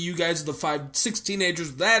obviously you guys are the 6 teenagers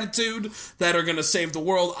with attitude that are going to save the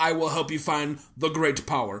world. I will help you find the great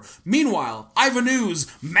power. Meanwhile, Ivan Ooze,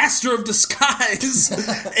 master of disguise,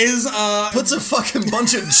 is... Puts a fucking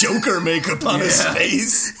bunch of Joker makeup on his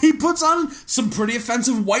face. He puts on some pretty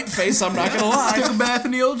offensive white face, I'm not going to lie. Took a bath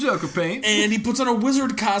in the old Joker paint. And he puts on a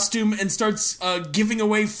wizard costume and starts giving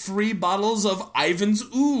away free bottles of Ivan's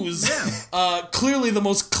Ooze. Yeah. Clearly the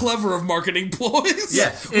most clever of marketing ploys.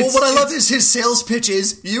 Yeah. Well, what I love is his sales pitch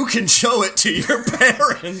is, you can show it to your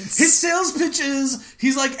parents. His sales pitch is,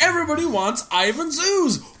 he's like, everybody wants Ivan's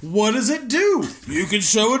Ooze. What does it do? You can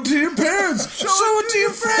show it to your parents. show it to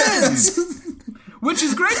your friends. Which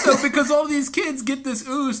is great, though, because all these kids get this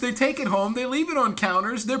ooze, they take it home, they leave it on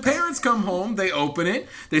counters, their parents come home, they open it,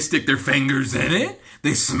 they stick their fingers in it,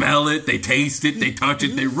 they smell it, they taste it, they touch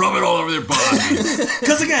it, they rub it all over their body.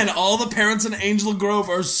 Because, again, all the parents in Angel Grove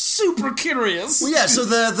are super curious. Well, yeah, so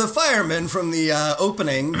the fireman from the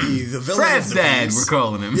opening, the villain Fred's of the dad, piece, we're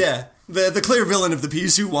calling him. Yeah, the clear villain of the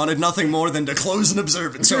piece who wanted nothing more than to close an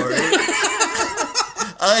observatory.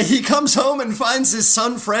 He comes home and finds his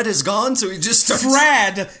son Fred is gone, so he just starts...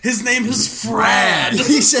 Frad. His name is Frad.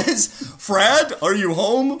 He says, Frad, are you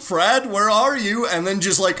home? Frad, where are you? And then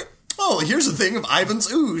just like, oh, here's a thing of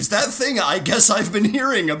Ivan's Ooze. That thing I guess I've been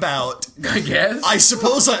hearing about. I guess. I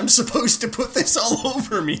suppose I'm supposed to put this all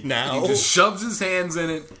over me now. He just shoves his hands in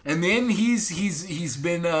it, and then he's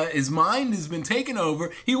been his mind has been taken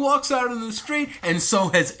over. He walks out in the street, and so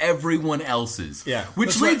has everyone else's. Yeah,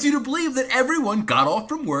 which leads you to believe that everyone got off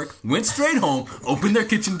from work, went straight home, opened their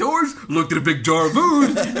kitchen doors, looked at a big jar of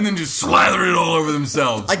ooze, and then just slathered it all over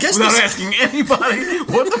themselves. I guess without asking anybody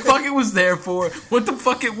what the fuck it was there for, what the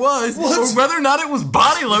fuck it was, or whether or not it was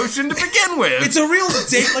body lotion to begin with. It's a real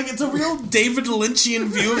David Lynchian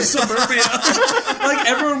view of suburbia. Like,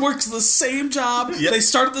 everyone works the same job. Yep. They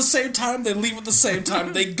start at the same time. They leave at the same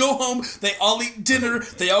time. They go home. They all eat dinner.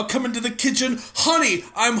 They all come into the kitchen. Honey,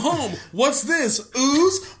 I'm home. What's this?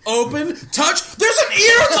 Ooze? Open? Touch? There's an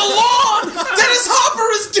ear in the lawn! Dennis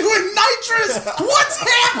Hopper is doing nitrous! What's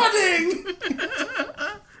happening?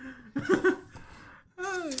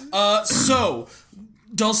 So,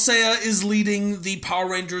 Dulcea is leading the Power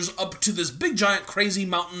Rangers up to this big, giant, crazy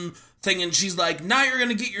mountain thing, and she's like, now you're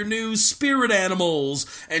gonna get your new spirit animals,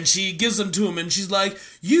 and she gives them to him, and she's like,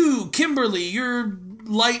 you, Kimberly, you're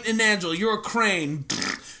Light and Angel, you're a crane.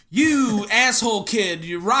 You, asshole kid,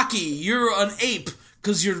 you're Rocky, you're an ape,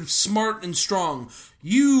 because you're smart and strong.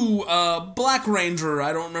 You, Black Ranger,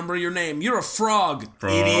 I don't remember your name. You're a frog.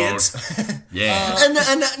 Idiot. Yeah.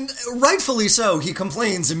 And rightfully so, he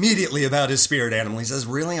complains immediately about his spirit animal. He says,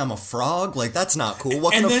 really, I'm a frog? Like, that's not cool.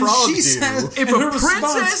 What can a frog do? Says, if a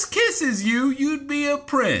princess kisses you, you'd be a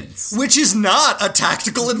prince. Which is not a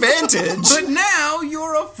tactical advantage. But now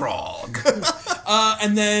you're a frog.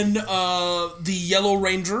 And then the Yellow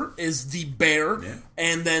Ranger is the bear. Yeah.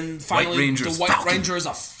 And then finally the White Ranger is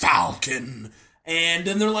a falcon. And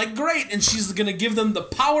then they're like, great, and she's going to give them the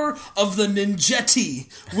power of the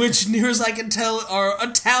ninjetti, which, near as I can tell, are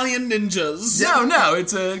Italian ninjas. No,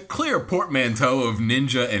 it's a clear portmanteau of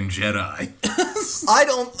ninja and Jedi. I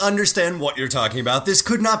don't understand what you're talking about. This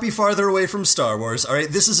could not be farther away from Star Wars, all right?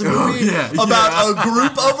 This is a movie about a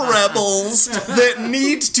group of rebels that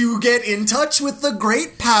need to get in touch with the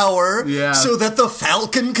great power so that the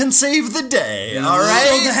Falcon can save the day, all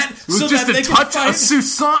right? With just a touch of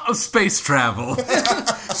soupçon of space travel.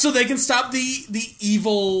 So they can stop the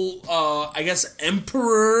evil, I guess,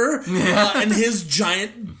 emperor and his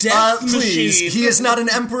giant death machine. He is not an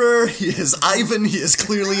emperor. He is Ivan. He is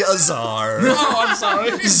clearly a czar. Oh, I'm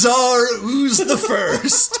sorry. Tsar Ooze the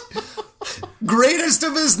First. Greatest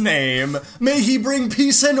of his name. May he bring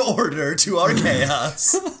peace and order to our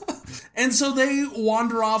chaos. And so they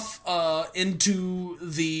wander off into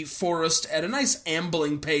the forest at a nice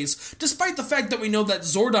ambling pace, despite the fact that we know that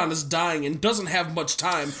Zordon is dying and doesn't have much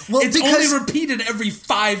time. Well, it's only repeated every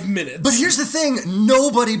 5 minutes. But here's the thing,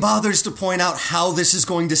 nobody bothers to point out how this is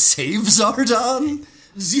going to save Zordon.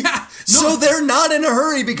 Yeah. So they're not in a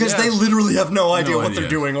hurry because they literally have no idea what they're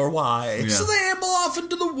doing or why. Yeah. So they amble off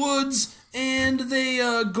into the woods, and they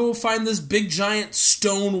go find this big giant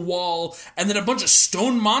stone wall, and then a bunch of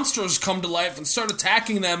stone monsters come to life and start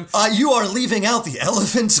attacking them. You are leaving out the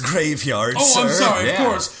elephant's graveyard, sir. I'm sorry, of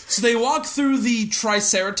course. So they walk through the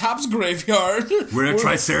Triceratops graveyard. Where a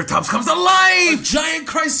Triceratops comes to life! A giant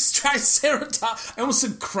Triceratops. I almost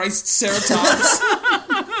said Christ-ceratops.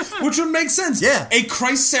 Which would make sense. Yeah. A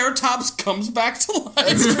Christ-ceratops comes back to life.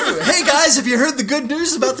 It's true. Hey guys, have you heard the good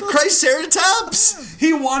news about the Christ-ceratops?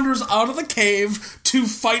 He wanders out of the cave to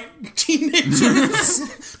fight teenagers.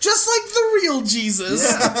 Just like the real Jesus.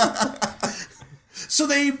 Yeah. So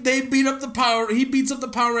they beat up the Power... He beats up the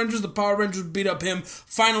Power Rangers. The Power Rangers beat up him.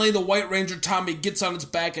 Finally, the White Ranger, Tommy, gets on its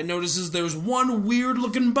back and notices there's one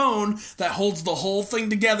weird-looking bone that holds the whole thing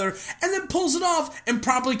together, and then pulls it off and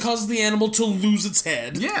probably causes the animal to lose its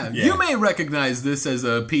head. Yeah. You may recognize this as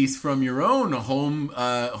a piece from your own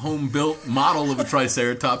home-built model of a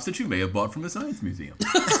Triceratops that you may have bought from a science museum.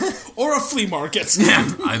 Or a flea market. Yeah,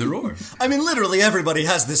 either or. I mean, literally everybody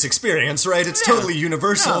has this experience, right? It's totally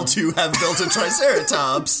universal to have built a Triceratops.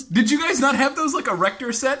 Did you guys not have those like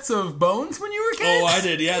erector sets of bones when you were kids? Oh, I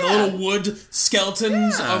did. Yeah, the little wood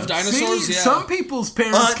skeletons of dinosaurs. See, some people's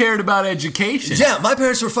parents cared about education. Yeah, my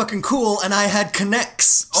parents were fucking cool, and I had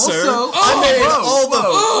Connects. Also,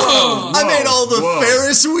 I made all the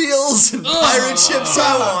Ferris wheels and pirate ships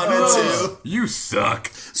I wanted to. You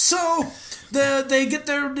suck. So they get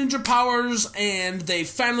their ninja powers, and they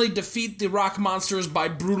finally defeat the rock monsters by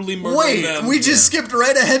brutally murdering them. Wait, we just skipped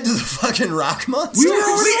right ahead to the fucking rock monsters? We were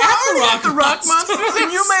already at the rock monsters,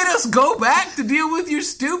 and you made us go back to deal with your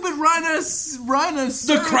stupid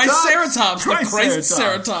The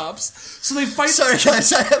Christ-ceratops. So they fight... Sorry,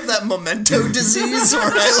 guys, I have that memento disease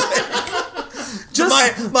where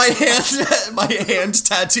my hand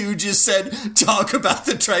tattoo just said, talk about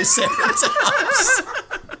the Triceratops.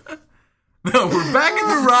 No, we're back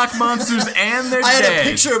at the rock monsters and they're dead. I had a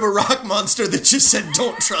picture of a rock monster that just said,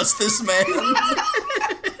 don't trust this man.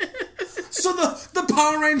 So the the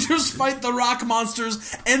Power Rangers fight the rock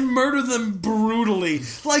monsters and murder them brutally.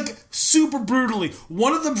 Like, super brutally.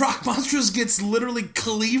 One of the rock monsters gets literally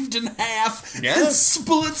cleaved in half and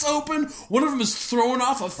splits open. One of them is thrown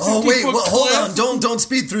off a 50-foot cliff. Hold on. Don't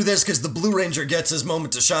speed through this, because the Blue Ranger gets his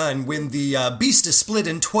moment to shine when the beast is split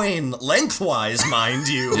in twain, lengthwise, mind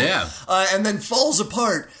you. Yeah. And then falls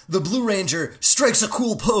apart. The Blue Ranger strikes a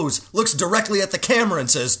cool pose, looks directly at the camera and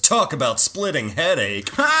says, "Talk about splitting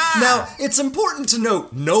headache." Now, it's important to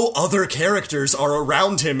note, no other characters are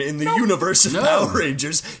around him in the universe of Power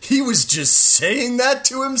Rangers. He was just saying that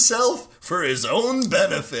to himself for his own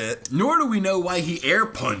benefit. Nor do we know why he air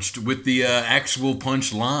punched with the actual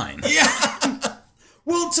punch line. Yeah.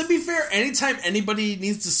 Well, to be fair, anytime anybody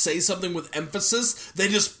needs to say something with emphasis, they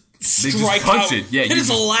just strike punch out. it. Yeah, they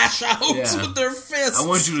just lash out with their fists. I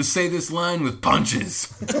want you to say this line with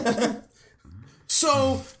punches.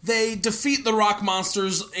 So they defeat the rock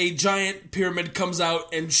monsters. A giant pyramid comes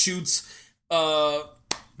out and shoots.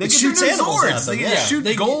 They shoot animals at them. They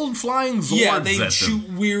shoot gold flying Zords. Yeah, they at shoot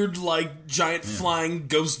them. weird, like, giant flying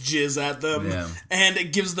ghost jizz at them, and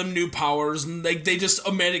it gives them new powers, and they just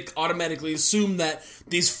automatically assume that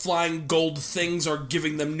these flying gold things are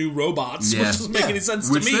giving them new robots, which doesn't make any sense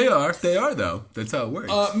to me. Which they are, though. That's how it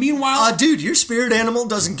works. Meanwhile... dude, your spirit animal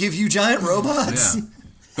doesn't give you giant robots? Yeah.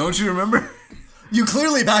 Don't you remember? You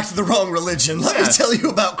clearly backed the wrong religion. Let me tell you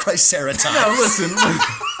about Triceratops. No, listen.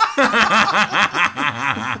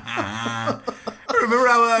 Remember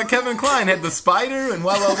how Kevin Kline had the spider in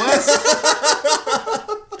Wild Wild West?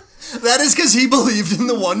 That is because he believed in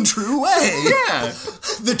the one true way. Yeah.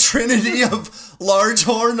 The trinity of large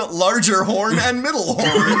horn, larger horn, and middle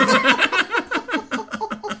horn.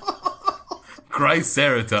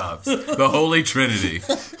 Triceratops, the Holy Trinity.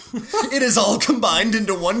 It is all combined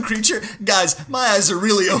into one creature. Guys, my eyes are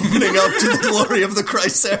really opening up to the glory of the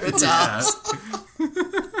Triceratops.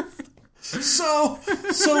 So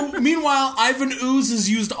meanwhile, Ivan Ooze has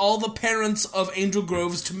used all the parents of Angel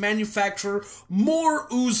Groves to manufacture more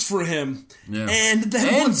ooze for him. Yeah. And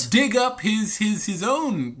then dig up his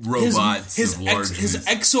own robots his of large his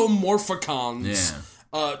exomorphicons.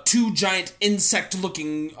 Yeah. Two giant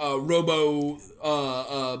insect-looking robo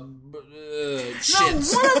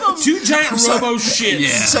shits. One of them. Two giant robo shits.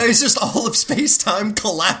 Yeah. So it's just all of space-time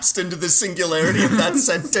collapsed into the singularity of that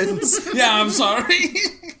sentence. Yeah, I'm sorry.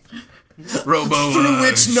 Robo through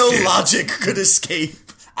which no shit. logic could escape.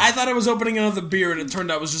 I thought I was opening another beer, and it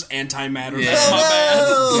turned out it was just antimatter. Yeah. That's my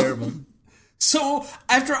bad. Terrible. So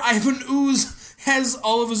after Ivan Ooze has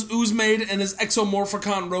all of his ooze made and his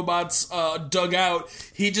exomorphicon robots dug out,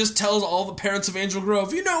 he just tells all the parents of Angel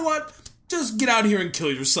Grove, you know what? Just get out here and kill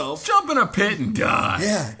yourself. Jump in a pit and die.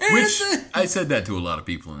 Yeah. Which, I said that to a lot of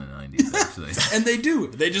people in the 90s, actually. And they do.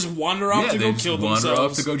 They just wander off to go kill themselves. Wander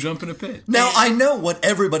off to go jump in a pit. Now, I know what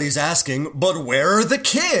everybody's asking, but where are the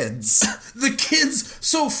kids? The kids...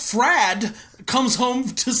 So Frad comes home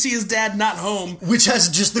to see his dad not home. Which has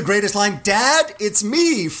just the greatest line, Dad, it's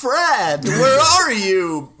me, Frad. Where are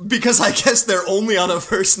you? Because I guess they're only on a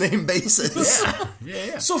first name basis.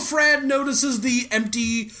 Yeah. So Frad notices the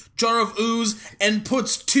empty jar of ooze and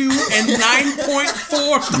puts 2 and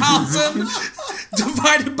 9.4 thousand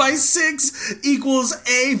divided by 6 equals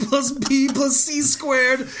A plus B plus C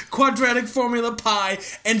squared quadratic formula pi,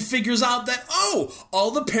 and figures out that,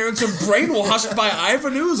 all the parents are brainwashed by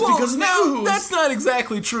Ivan Ooze because of the ooze. That's not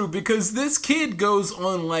exactly true, because this kid goes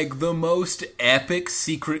on like the most epic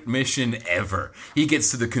secret mission ever. He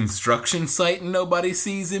gets to the construction site and nobody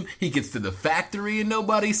sees him. He gets to the factory and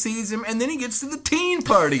nobody sees him. And then he gets to the teen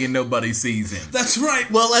party and nobody sees him. That's right.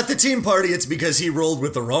 Well, at the teen party, it's because he rolled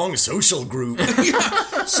with the wrong social group.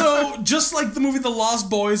 Yeah. So, just like the movie The Lost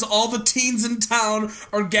Boys, all the teens in town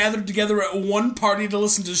are gathered together at one party to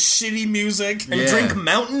listen to shitty music. And drink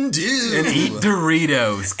Mountain Dew. And eat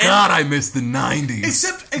Doritos. God, I miss the 90s.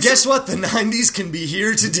 Except guess what? The 90s can be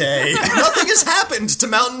here today. Nothing has happened to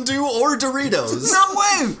Mountain Dew or Doritos. No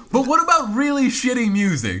way! But what about really shitty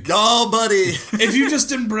music? Oh, buddy. If you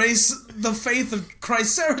just embrace the faith of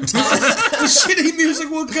Triceratops, the shitty music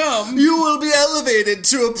will come. You will be elevated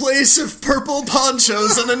to a place of purple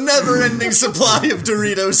ponchos and a never-ending supply of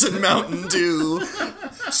Doritos and Mountain Dew.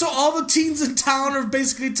 So all the teens in town are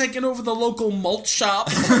basically taking over the local malt shop,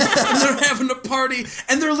 and they're having a party,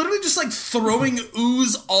 and they're literally just like throwing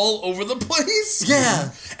ooze all over the place.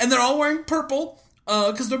 Yeah. And they're all wearing purple,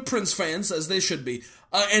 because they're Prince fans, as they should be.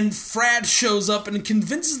 And Frad shows up and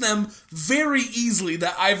convinces them very easily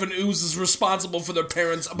that Ivan Ooze is responsible for their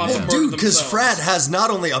parents about to murder themselves. Dude, because Frad has not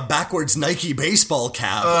only a backwards Nike baseball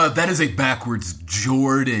cap. That is a backwards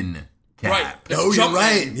Jordan cap. Right. Oh, you're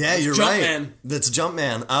right. Jumpman. Yeah, That's you're right. Jumpman. That's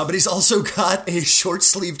Jumpman. But he's also got a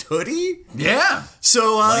short-sleeved hoodie. Yeah.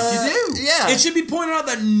 So, Like you do. Yeah. It should be pointed out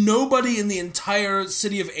that nobody in the entire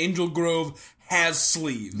city of Angel Grove has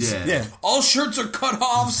sleeves. Yeah. All shirts are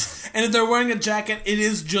cut-offs, and if they're wearing a jacket, it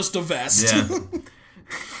is just a vest. Yeah.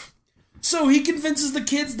 So he convinces the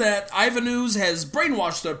kids that Ivan Ooze has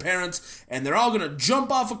brainwashed their parents, and they're all going to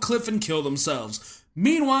jump off a cliff and kill themselves.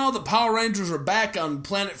 Meanwhile, the Power Rangers are back on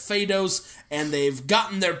planet Phaedos, and they've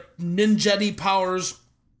gotten their ninjetti powers,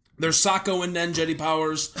 their Sako and ninjetti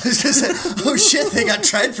powers. I was gonna say, oh shit, they got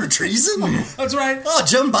tried for treason? That's right. Oh,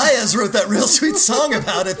 Joan Baez wrote that real sweet song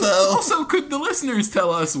about it, though. Also, could the listeners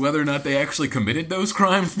tell us whether or not they actually committed those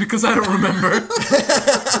crimes? Because I don't remember.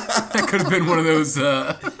 That could have been one of those...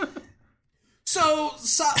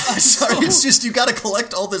 Sorry, it's just you gotta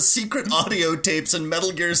collect all the secret audio tapes in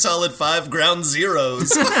Metal Gear Solid 5 Ground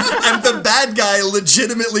Zeroes. And the bad guy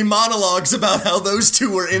legitimately monologues about how those two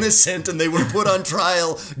were innocent and they were put on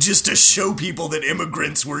trial just to show people that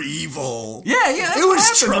immigrants were evil. Yeah, that's It was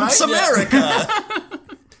what happened, Trump's right? America.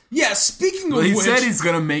 Yeah, speaking of Well, he which... said he's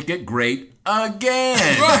gonna make it great again.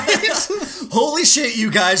 Right. Holy shit,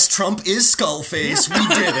 you guys, Trump is Skullface. We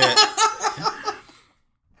did it.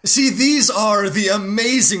 See, these are the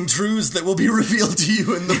amazing truths that will be revealed to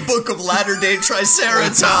you in the Book of Latter-day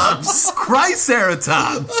Triceratops.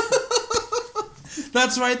 Triceratops.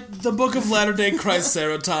 That's right, the Book of Latter-day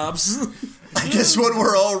Triceratops. I guess what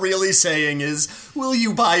we're all really saying is, will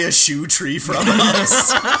you buy a shoe tree from us?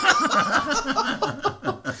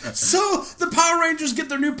 So, the Power Rangers get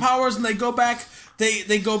their new powers and they go back...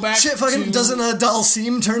 They go back Shit, fucking, to... doesn't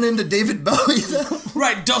Dalsim turn into David Bowie, though?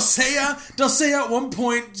 Right, Dulcea at one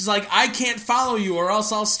point is like, I can't follow you or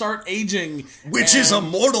else I'll start aging. Which is a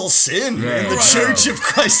mortal sin in the Right. Church of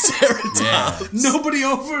Triceratops. Yeah. Nobody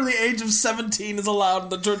over the age of 17 is allowed in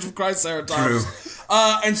the Church of Triceratops. True.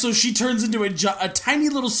 And so she turns into a tiny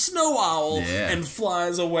little snow owl Yeah. and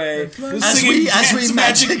flies away. As we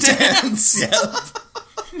magic dance. Yep.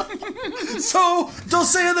 So,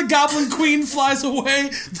 Dulcea the Goblin Queen flies away.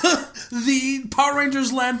 The Power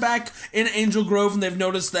Rangers land back in Angel Grove, and they've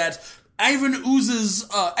noticed that Ivan Ooze's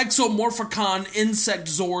Exomorphicon insect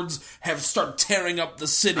Zords have started tearing up the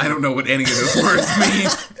city. I don't know what any of those words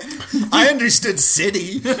mean. I understood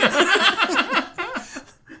city.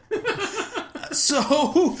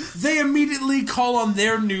 So, they immediately call on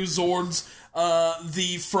their new Zords.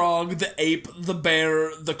 The frog, the ape, the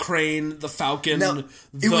bear, the crane, the falcon, Now, the...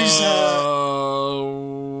 it was,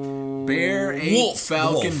 Bear, ape, Wolf.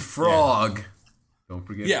 falcon, Wolf, frog. Yeah. Don't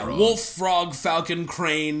forget frog. wolf, frog, falcon,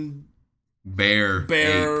 crane, Bear,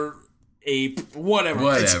 ape, whatever.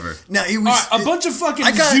 whatever. Now, it was... Alright, a bunch of fucking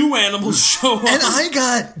got- zoo animals show up. And I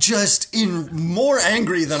got just more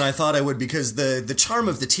angry than I thought I would, because the charm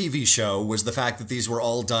of the TV show was the fact that these were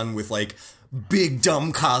all done with, like, big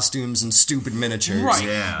dumb costumes and stupid miniatures. Right.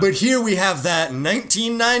 Yeah. But here we have that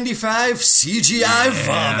 1995 CGI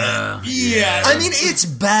vomit. Yeah. I mean, it's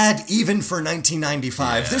bad even for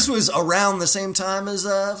 1995. This was around the same time as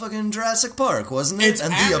fucking Jurassic Park, wasn't it?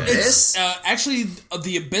 And The Abyss. Actually,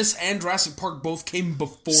 The Abyss and Jurassic Park both came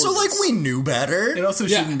before So, like, this. we knew better. It also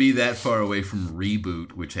Yeah. shouldn't be that far away from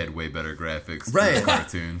Reboot, which had way better graphics than Right. the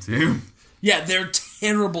cartoon, too. Yeah, they're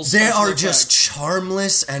terrible They special are effects. just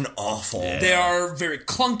charmless and awful. They are very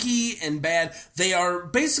clunky and bad. They are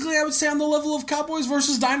basically, I would say, on the level of Cowboys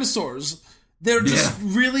versus Dinosaurs. They're just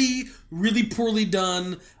really, really poorly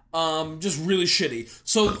done. Just really shitty.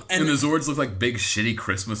 So And the Zords look like big shitty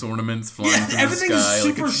Christmas ornaments flying yeah, through the everything sky. is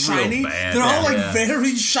super like, it's real shiny. bad. They're all like Yeah.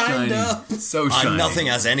 very shined Shiny. up. So shiny. Nothing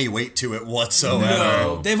has any weight to it whatsoever.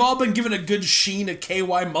 No, they've all been given a good sheen of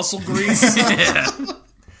KY muscle grease.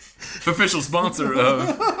 Official sponsor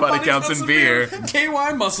of Body Counts and Beer.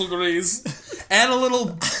 KY muscle grease. Add a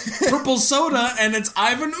little purple soda and it's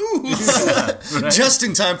Ivan Ooze. Just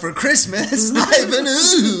in time for Christmas, Ivan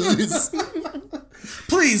Ooze.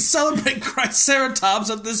 Please celebrate Triceratops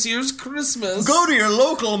at this year's Christmas. Go to your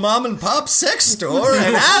local mom and pop sex store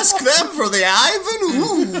and ask them for the Ivan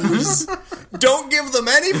Ooze. Don't give them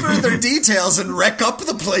any further details and wreck up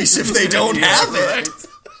the place if they don't have it.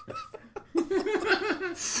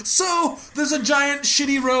 So, there's a giant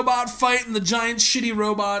shitty robot fight, and the giant shitty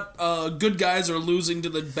robot good guys are losing to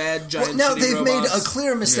the bad giant Now, shitty they've robots. made a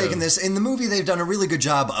clear mistake in this. In the movie, they've done a really good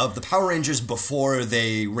job of the Power Rangers, before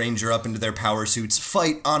they ranger up into their power suits,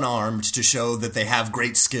 fight unarmed to show that they have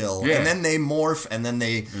great skill. Yeah. And then they morph, and then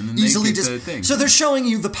they then they easily get the thing. So they're showing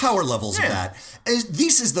you the power levels of Yeah. that.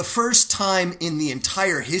 This is the first time in the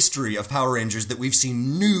entire history of Power Rangers that we've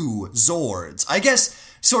seen new Zords. I guess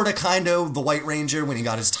sort of, kind of, the White Ranger when he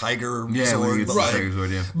got his tiger sword. When he gets the tiger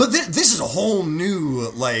sword, yeah. But this is a whole new,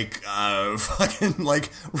 like, fucking, like,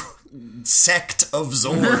 sect of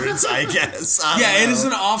Zords, I guess. It is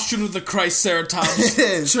an offshoot of the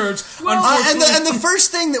Christ-Ceratops Church. And the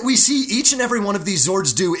first thing that we see each and every one of these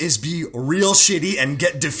Zords do is be real shitty and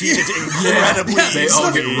get defeated incredibly easily. They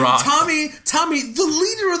all get rocked. Tommy, the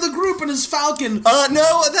leader of the group and his falcon.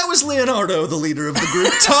 No, that was Leonardo, the leader of the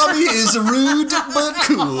group. Tommy is rude but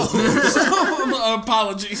cool.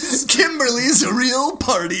 Apologies. Kimberly's a real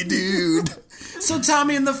party dude. So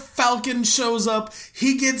Tommy and the Falcon shows up.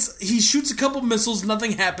 He shoots a couple missiles.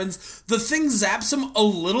 Nothing happens. The thing zaps him a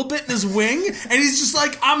little bit in his wing, and he's just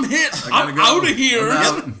like, "I'm hit. I'm out of here."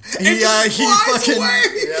 He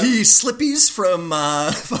slippies from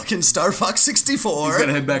fucking Star Fox 64. He's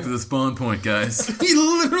gotta head back to the spawn point, guys. He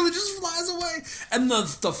literally just flies away, and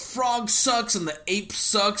the frog sucks, and the ape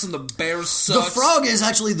sucks, and the bear sucks. The frog is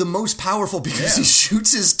actually the most powerful because he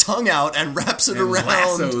shoots his tongue out and wraps it around.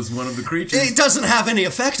 Lassos one of the creatures. It doesn't have any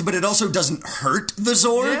effect, but it also doesn't hurt the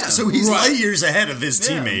Zord, so he's light years ahead of his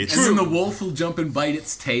teammates. And then the wolf will jump and bite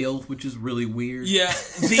its tail, which is really weird. Yeah,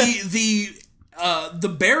 the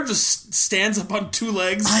bear just stands up on two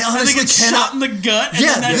legs. I honestly and they get shot in the gut.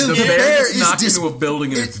 And the bear is knocked into a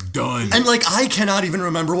building and it's done. And I cannot even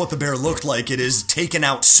remember what the bear looked like. It is taken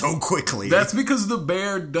out so quickly. That's because the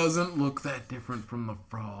bear doesn't look that different from the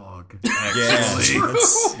frog. Actually,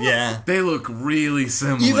 they look really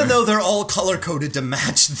similar. Even though they're all color coded to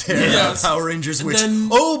match their Power Rangers. Which,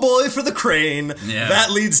 oh boy, for the crane, that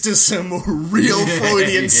leads to some real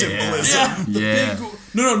Freudian symbolism.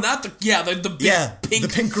 Not the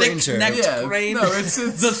pink thick-necked crane. No, it's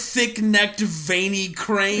the thick-necked, veiny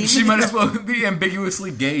crane. She might as well, the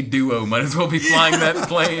ambiguously gay duo might as well be flying that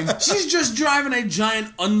plane. She's just driving a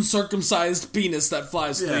giant uncircumcised penis that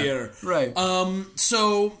flies through the air. Right.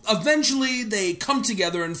 So eventually they come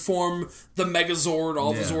together and form the Megazord.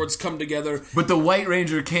 All the Zords come together. But the White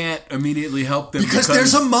Ranger can't immediately help them because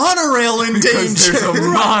there's a monorail in danger. There's a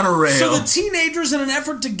monorail. So the teenagers, in an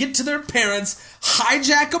effort to get to their parents,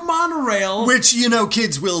 hijack a monorail. Which,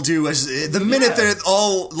 kids will do. The minute they're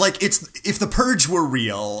all, if the Purge were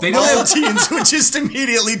real, all teens would just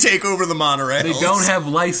immediately take over the monorail. They don't have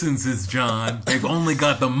licenses, John. They've only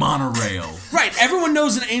got the monorail. Right. Everyone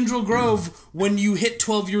knows in Angel Grove, when you hit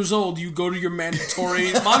 12 years old, you go to your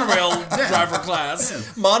mandatory monorail driver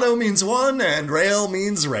class. Mono means one, and rail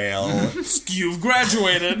means rail. You've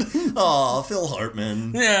graduated. Aw, Phil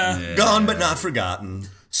Hartman. Yeah. Gone but not forgotten.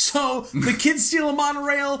 So, the kids steal a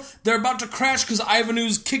monorail, they're about to crash because Ivan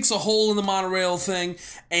Ooze kicks a hole in the monorail thing,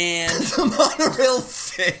 and... The monorail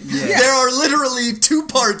thing? Yeah. There are literally two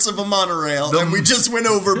parts of a monorail, and we just went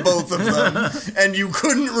over both of them, and you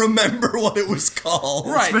couldn't remember what it was called.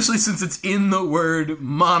 Right. Especially since it's in the word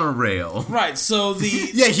monorail. Right, so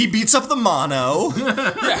the... Yeah, he beats up the mono.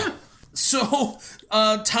 Yeah. So...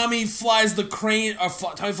 Tommy flies the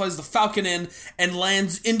Falcon in and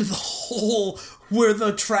lands into the hole where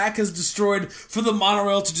the track is destroyed for the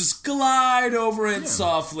monorail to just glide over it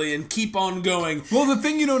softly and keep on going. Well, the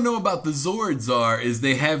thing you don't know about the Zords is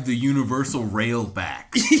they have the universal rail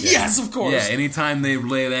back. Yes, of course. Yeah, anytime they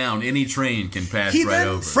lay down, any train can pass right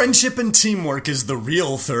over. Friendship and teamwork is the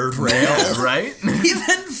real third rail. Yeah, right? He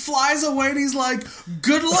then flies away and he's like,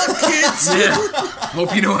 "Good luck, kids."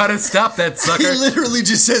 Hope you know how to stop that sucker. He literally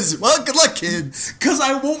just says, "Well, good luck, kids." Because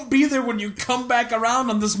I won't be there when you come back around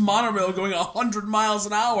on this monorail going 100 miles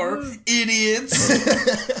an hour, idiots.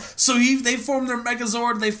 So they form their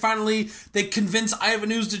Megazord. They convince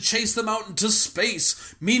Ivan Ooze to chase them out into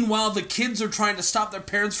space. Meanwhile, the kids are trying to stop their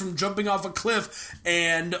parents from jumping off a cliff,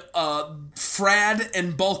 and Frad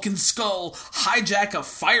and Bulk and Skull hijack a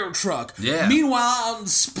fire truck. Yeah. Meanwhile, out in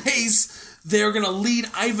space, they're going to lead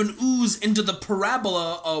Ivan Ooze into the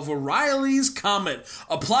parabola of Riley's Comet,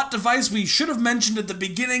 a plot device we should have mentioned at the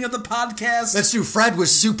beginning of the podcast. That's true. Fred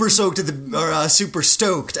was super stoked at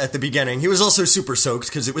the beginning. He was also super soaked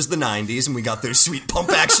because it was the 90s and we got those sweet pump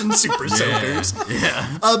action super soakers.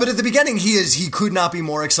 Yeah. But at the beginning, he could not be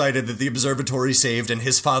more excited that the observatory saved and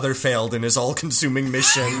his father failed in his all-consuming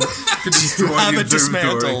mission to have it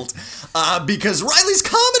dismantled. Because Riley's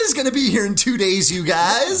Comet is going to be here in 2 days, you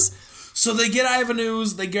guys. So they get Ivan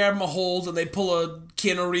Ooze, they grab him a hold, and they pull a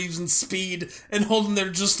Keanu Reeves and Speed and hold them there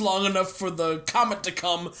just long enough for the comet to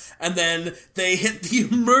come, and then they hit the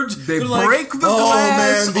They break the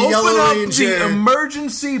glass, man, the open Yellow up Ranger. the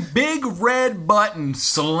emergency big red button,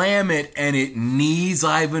 slam it, and it knees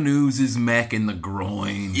Ivan Ooze's mech in the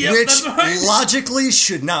groin. Yep, Which that's right. logically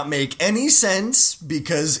should not make any sense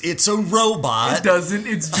because it's a robot. It doesn't,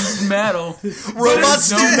 it's just metal. Robots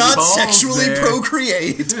There's do no not balls sexually there.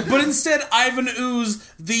 procreate. But instead, Ivan Ooze,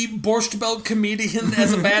 the Borscht Belt comedian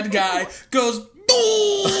as a bad guy, goes,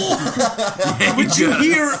 which you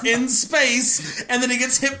hear in space, and then he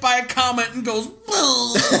gets hit by a comet and goes,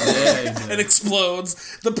 and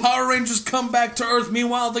explodes. The Power Rangers come back to Earth.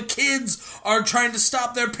 Meanwhile, the kids are trying to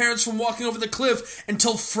stop their parents from walking over the cliff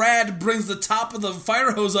until Frad brings the top of the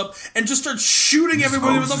fire hose up and just starts shooting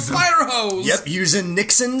everybody with a fire hose. Yep, using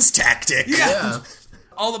Nixon's tactic. Yeah.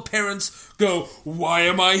 All the parents go, why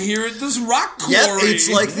am I here at this rock quarry? Yep, it's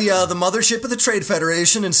like the mothership of the Trade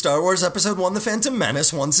Federation in Star Wars Episode 1, The Phantom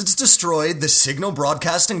Menace. Once it's destroyed, the signal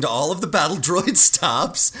broadcasting to all of the battle droids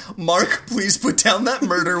stops. Mark, please put down that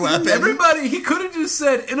murder weapon. Everybody, he could have just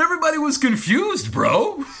said, and everybody was confused,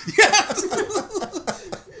 bro.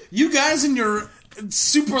 You guys and your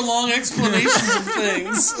super long explanations of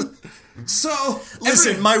things. So,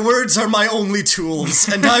 Listen, my words are my only tools,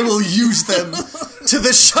 and I will use them to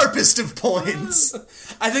the sharpest of points.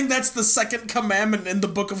 I think that's the second commandment in the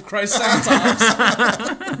Book of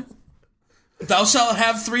Triceratops. Thou shalt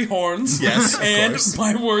have 3 horns. Yes, of and course.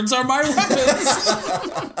 my words are my weapons.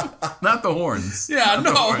 Not the horns. Yeah, Not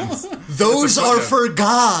the no. horns. Those are for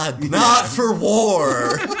God, not for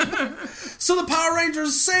war. So the Power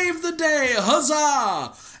Rangers save the day.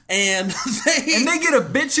 Huzzah! And they get a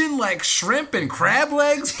bitchin' like shrimp and crab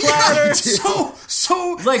legs platter.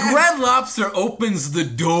 so Like Red Lobster opens the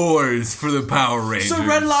doors for the Power Rangers. So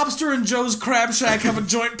Red Lobster and Joe's Crab Shack have a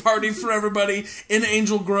joint party for everybody in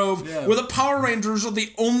Angel Grove, where the Power Rangers are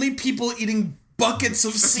the only people eating buckets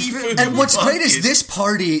of seafood. And what's great is this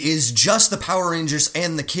party is just the Power Rangers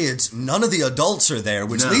and the kids. None of the adults are there,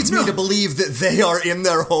 which leads me to believe that they are in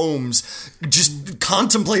their homes just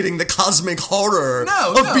contemplating the cosmic horror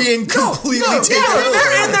of being completely taken over.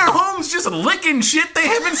 They're in their homes just licking shit they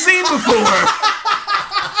haven't seen before.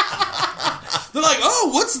 They're like,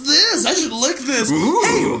 oh, what's this? I should lick this. Ooh.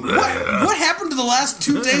 Hey, what happened to the last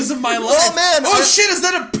 2 days of my life? Oh, man, Shit, is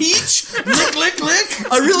that a peach? Lick, lick,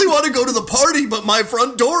 lick. I really want to go to the party, but my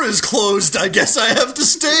front door is closed. I guess I have to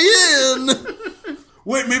stay in.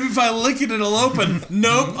 Wait, maybe if I lick it, it'll open.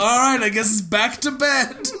 Nope. All right, I guess it's back to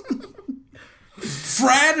bed.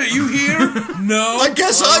 Frad, are you here? No. I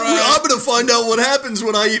guess All I'm right. going to find out what happens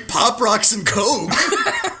when I eat Pop Rocks and Coke.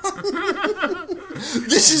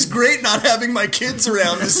 This is great not having my kids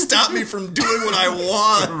around to stop me from doing what I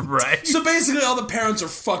want. Right. So basically, all the parents are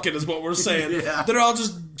fucking, is what we're saying. Yeah. They're all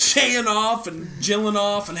just chaying off and jilling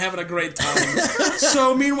off and having a great time.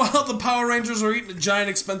 So meanwhile, the Power Rangers are eating a giant,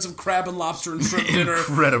 expensive crab and lobster and shrimp dinner.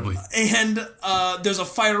 Incredibly. And there's a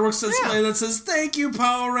fireworks display that says, "Thank you,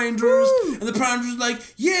 Power Rangers." Woo! And the Power Rangers are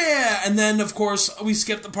like, "Yeah." And then, of course, we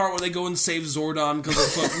skip the part where they go and save Zordon because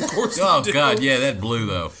of course Oh, they do. God, yeah, that blew,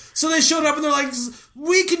 though. So they showed up and they're like,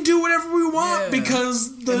 "We can do whatever we want because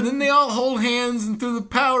And then they all hold hands, and through the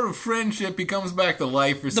power of friendship, he comes back to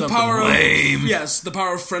life or the something power lame. the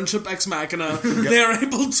power of friendship ex machina. They are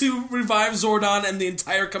able to revive Zordon and the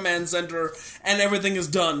entire command center, and everything is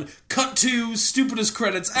done. Cut to stupidest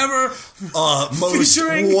credits ever. Most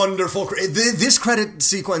Featuring- wonderful. This credit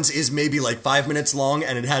sequence is maybe like 5 minutes long,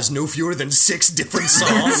 and it has no fewer than 6 different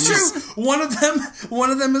songs. It's true. One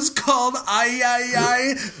of them is called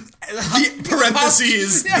I. The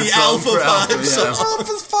parentheses, Yeah. the Song Alpha for 5 Alpha, song. yeah.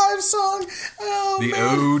 Alpha's 5 song. Oh, The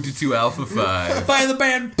man. Ode to Alpha 5. By the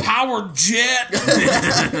band Power Jet.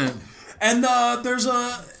 And there's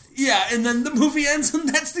a... Yeah, and then the movie ends, and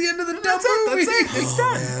that's the end of the dumb movie. It's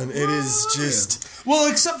done. Man, it is just...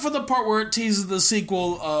 Well, except for the part where it teases the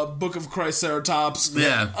sequel, Book of Triceratops.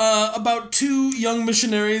 Yeah. About 2 young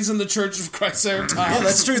missionaries in the Church of Triceratops. Yeah,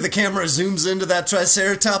 that's true. The camera zooms into that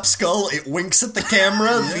Triceratops skull. It winks at the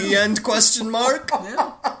camera. The end, question mark.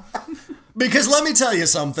 Because let me tell you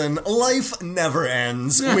something. Life never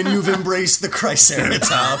ends when you've embraced the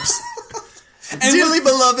Triceratops. Dearly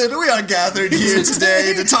beloved, we are gathered here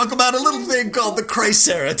today to talk about a little thing called the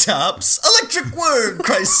Triceratops. Electric word,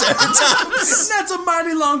 Triceratops. That's a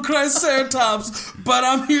mighty long Triceratops, but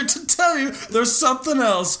I'm here to tell you there's something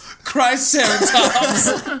else.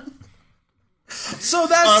 Triceratops. So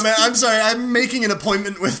that's... Oh, man, I'm sorry, I'm making an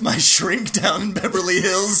appointment with my shrink down in Beverly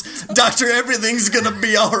Hills. Doctor, everything's gonna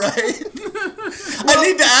be alright. I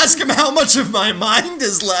need to ask him how much of my mind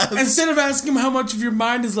is left. Instead of asking him how much of your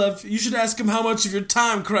mind is left, you should ask him how much of your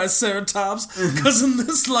time, Triceratops. Because in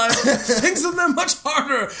this life, things are that much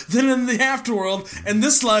harder than in the afterworld. In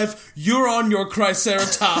this life, you're on your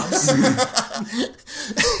Triceratops.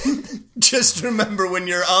 Just remember, when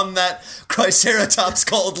you're on that Triceratops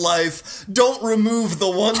called life, don't remove the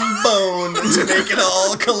one bone to make it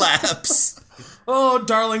all collapse. Oh,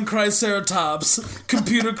 darling Triceratops.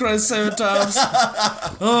 Computer Triceratops.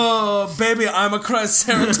 Oh, baby, I'm a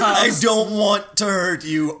Triceratops. I don't want to hurt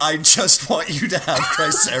you. I just want you to have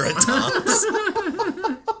Triceratops.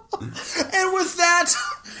 And with that,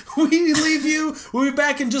 we leave you. We'll be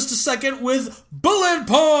back in just a second with Bullet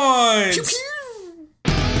Points. Pew, pew.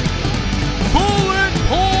 Bullet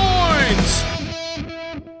Points!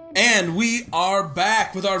 And we are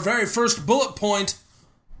back with our very first bullet point,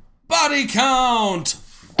 body count.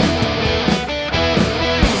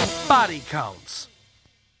 Body counts.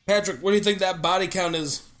 Patrick, what do you think that body count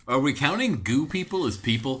is? Are we counting goo people as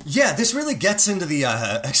people? Yeah, this really gets into the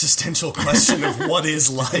existential question of what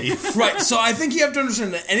is life. Right, so I think you have to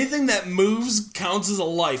understand that anything that moves counts as a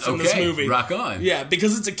life in this movie. Rock on. Yeah,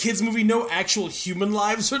 because it's a kid's movie, no actual human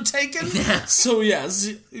lives are taken. Yeah. So yes,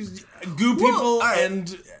 goo people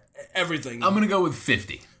and everything. I'm gonna go with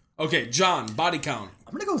 50. Okay, John, body count.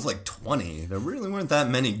 I'm gonna go with like 20. There really weren't that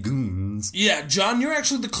many goons. Yeah, John, you're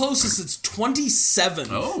actually the closest. It's 27.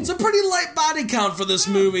 Oh. It's a pretty light body count for this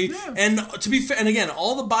movie. Yeah. And to be fair, and again,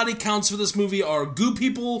 all the body counts for this movie are goo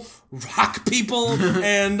people, rock people,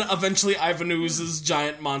 and eventually Ivan Ooze's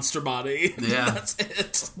giant monster body. Yeah. That's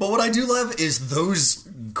it. But what I do love is those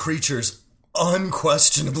creatures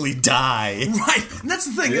unquestionably die. Right. And that's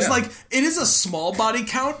the thing, is like, it is a small body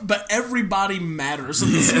count, but every body matters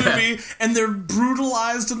in this movie, and they're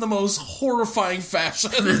brutalized in the most horrifying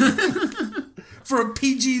fashion. For a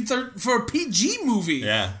PG movie.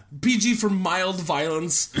 Yeah. PG for mild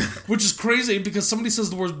violence, which is crazy because somebody says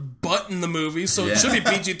the word butt in the movie, so it should be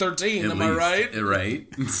PG-13, am I right? Right.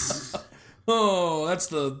 Oh, that's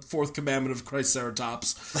the fourth commandment of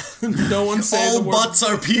Triceratops. No one say the word. All butts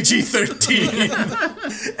are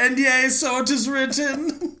PG-13. And yea, so it is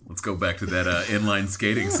written. Let's go back to that inline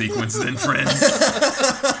skating sequence then, friends.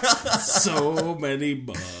 So many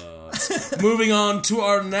butts. Moving on to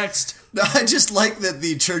our next. I just like that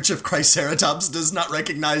the Church of Triceratops does not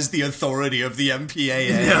recognize the authority of the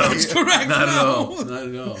MPAA. No, that's correct. Not at all.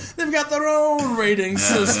 They've got their own rating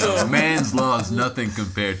system. Man's law is nothing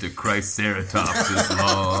compared to Triceratops'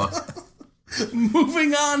 law.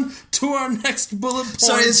 Moving on to our next bullet point.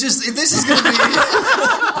 Sorry, it's just, this is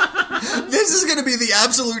gonna be the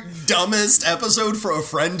absolute dumbest episode for a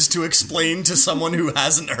friend to explain to someone who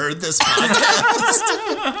hasn't heard this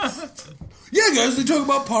podcast. Yeah, guys, they talk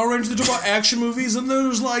about Power Rangers, they talk about action movies, and then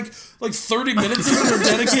there's like 30 minutes of it are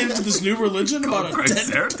dedicated to this new religion about a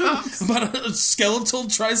skeletal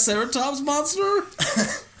Triceratops monster.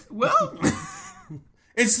 Well,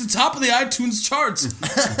 it's the top of the iTunes charts.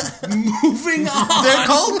 Moving on. They're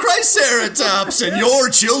called Triceratops, and your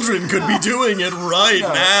children could be doing it right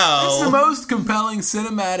now. It's the most compelling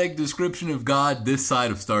cinematic description of God this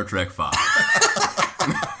side of Star Trek 5.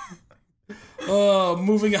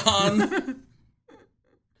 Moving on to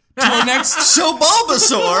our next. So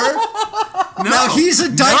Bulbasaur. No, now he's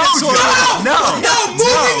a dinosaur. No.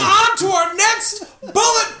 Moving on to our next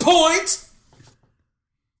bullet point.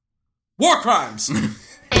 War crimes.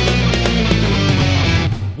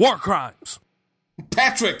 War crimes.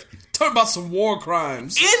 Patrick, talk about some war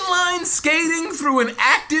crimes. Inline skating through an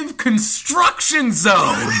active construction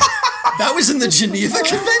zone. That was in the Geneva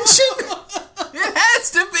Convention? It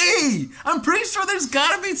has to be! I'm pretty sure there's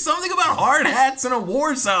gotta be something about hard hats in a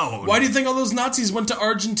war zone. Why do you think all those Nazis went to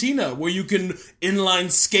Argentina, where you can inline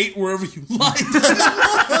skate wherever you like?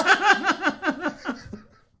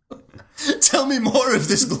 Tell me more of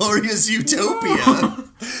this glorious utopia.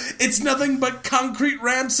 It's nothing but concrete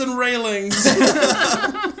ramps and railings.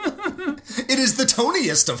 It is the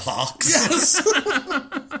toniest of hawks. Yes.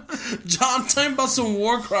 John, tell me about some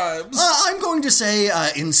war crimes. I'm going to say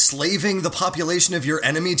enslaving the population of your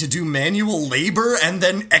enemy to do manual labor and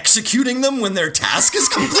then executing them when their task is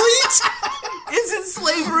complete. Is it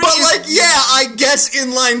slavery? But I guess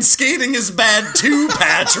inline skating is bad too,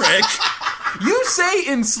 Patrick. You say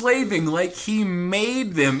enslaving like he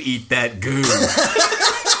made them eat that goo.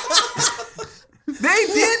 They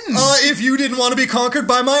didn't. If you didn't want to be conquered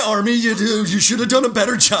by my army, you should have done a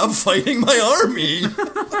better job fighting my army.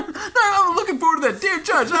 I'm looking forward to that, "Dear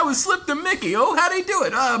Judge, I was slipped a Mickey. Oh, how'd he do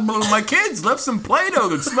it? My kids left some Play-Doh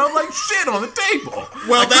that smelled like shit on the table."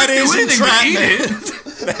 Well, that is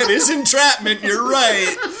entrapment. That is entrapment, you're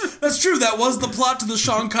right. That's true, that was the plot to the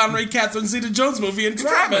Sean Connery, Catherine Zeta-Jones movie,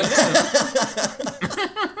 Entrapment.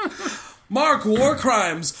 Mark, war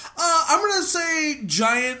crimes. I'm gonna say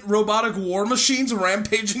giant robotic war machines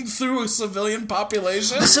rampaging through a civilian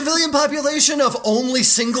population. A civilian population of only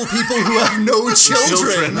single people who have no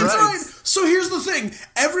children. That's right. So here's the thing.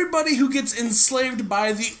 Everybody who gets enslaved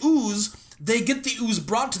by the ooze, they get the ooze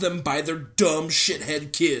brought to them by their dumb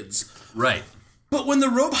shithead kids. Right. But when the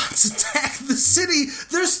robots attack the city,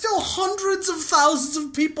 there's still hundreds of thousands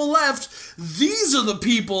of people left. These are the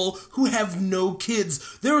people who have no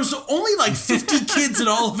kids. There's only like 50 kids in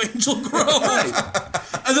all of Angel Grove. Right.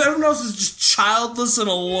 And everyone else is just childless and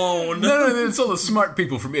alone. No, it's all the smart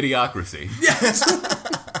people from Idiocracy. Yes.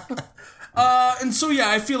 And so, yeah,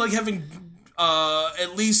 I feel like having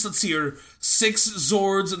at least, let's see here, 6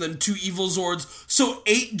 Zords and then 2 evil Zords, so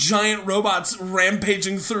 8 giant robots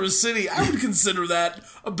rampaging through a city. I would consider that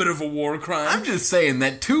a bit of a war crime. I'm just saying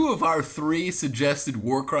that 2 of our 3 suggested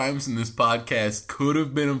war crimes in this podcast could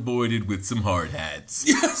have been avoided with some hard hats.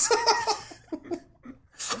 Yes.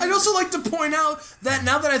 I'd also like to point out that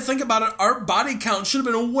now that I think about it, our body count should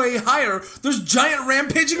have been way higher. There's giant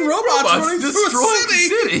rampaging robots running through a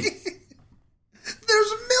city.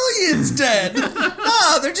 There's millions dead.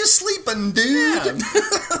 They're just sleeping, dude. Yeah.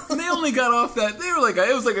 They only got off that. They were like,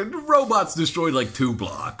 it was like robots destroyed like 2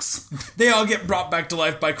 blocks. They all get brought back to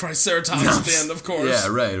life by Triceratops at the end, of course. Yeah,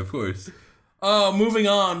 right, of course. Moving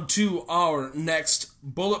on to our next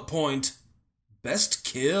bullet point: best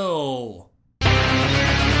kill.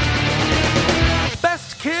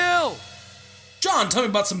 Best kill. John, tell me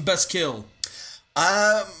about some best kill.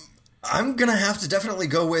 I'm gonna have to definitely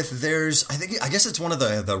go with I guess it's one of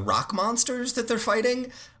the rock monsters that they're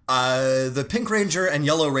fighting. The Pink Ranger and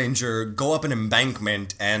Yellow Ranger go up an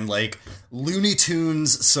embankment and, like, Looney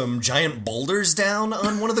Tunes some giant boulders down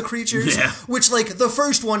on one of the creatures. Yeah. Which, like, the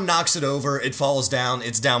first one knocks it over, it falls down,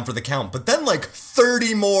 it's down for the count. But then, like,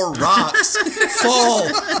 30 more rocks fall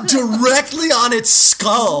directly on its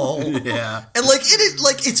skull. Yeah. And, like,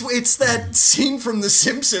 it's that scene from The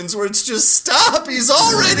Simpsons where it's just, stop, he's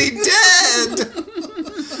already dead!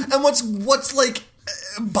 And what's like,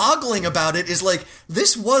 boggling about it is, like,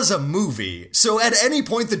 this was a movie, so at any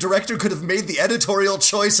point the director could have made the editorial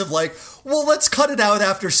choice of, like, well, let's cut it out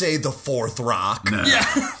after, say, the 4th rock. No. Yeah.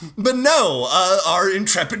 But no, our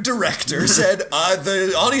intrepid director said,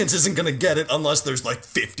 the audience isn't gonna get it unless there's, like,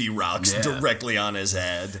 50 rocks directly on his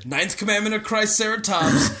head. 9th commandment of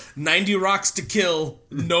Triceratops: 90 rocks to kill,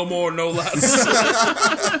 no more, no less.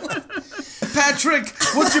 Patrick,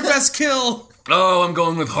 what's your best kill? Oh, I'm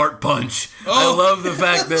going with Heart Punch. I love the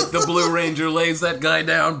fact that the Blue Ranger lays that guy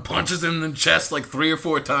down, punches him in the chest like 3 or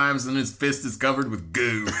 4 times, and his fist is covered with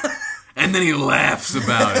goo. And then he laughs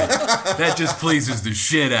about it. That just pleases the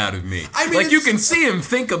shit out of me. I mean, like, you can see him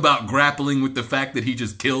think about grappling with the fact that he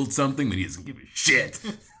just killed something, but he doesn't give a shit.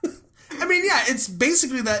 I mean, yeah, it's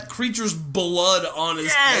basically that creature's blood on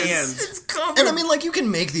his hands. It's covered. And I mean, like, you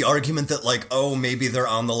can make the argument that, like, oh, maybe they're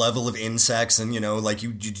on the level of insects and, you know, like,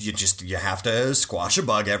 you have to squash a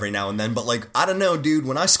bug every now and then. But, like, I don't know, dude,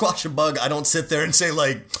 when I squash a bug, I don't sit there and say,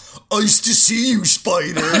 like, nice to see you, spider.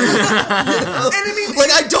 You know? And I mean,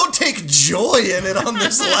 like, I don't take joy in it on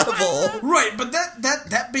this level. Right, but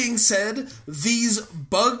that being said, these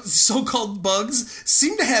bugs, so-called bugs,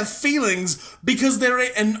 seem to have feelings because they're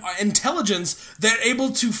intelligence. They're able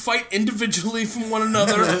to fight individually from one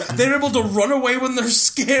another. They're able to run away when they're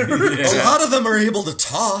scared. Yeah. A lot of them are able to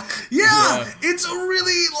talk. Yeah, it's a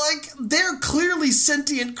really, like, they're clearly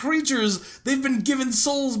sentient creatures. They've been given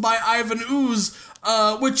souls by Ivan Ooze.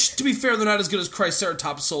 Which, to be fair, they're not as good as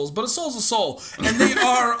Triceratops souls, but a soul's a soul. And they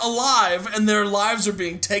are alive, and their lives are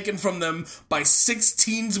being taken from them by 6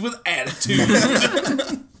 teens with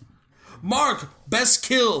attitude. Mark, best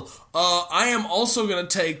kill. I am also going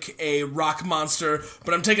to take a rock monster,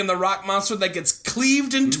 but I'm taking the rock monster that gets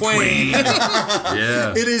cleaved in twain.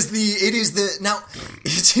 Yeah. It is the now,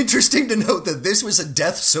 it's interesting to note that this was a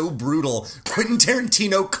death so brutal, Quentin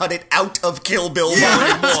Tarantino cut it out of Kill Bill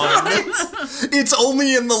Volume 1. Right. It's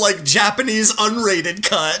only in the, like, Japanese unrated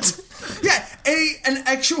cut. Yeah, an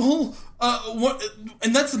actual,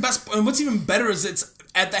 and that's the best, and what's even better is it's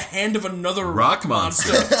at the hand of another rock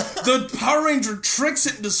monster. the Power Ranger tricks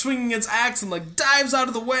it into swinging its axe and like dives out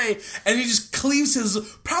of the way, and he just cleaves his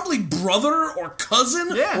probably brother or cousin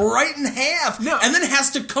right in half, and then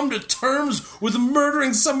has to come to terms with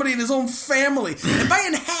murdering somebody in his own family. And by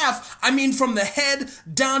in half, I mean from the head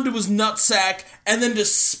down to his nutsack, and then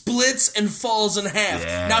just splits and falls in half.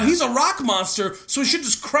 Yeah. Now he's a rock monster, so he should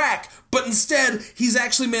just crack. But instead, he's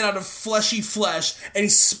actually made out of fleshy flesh, and he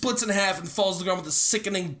splits in half and falls to the ground with a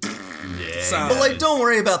sickening sound. But, like, don't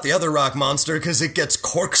worry about the other rock monster, because it gets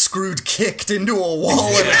corkscrewed kicked into a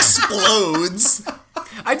wall and explodes.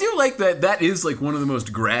 I do like that is, like, one of the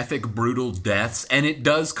most graphic, brutal deaths, and it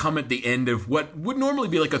does come at the end of what would normally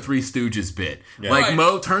be, like, a Three Stooges bit. Yeah. Like,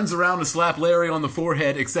 Moe turns around to slap Larry on the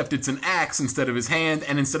forehead, except it's an axe instead of his hand,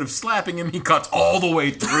 and instead of slapping him, he cuts all the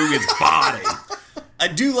way through his body. I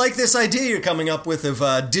do like this idea you're coming up with of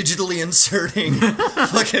digitally inserting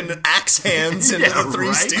fucking axe hands into the Three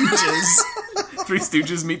Stooges. Three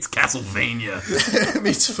Stooges meets Castlevania.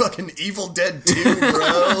 Meets fucking Evil Dead 2,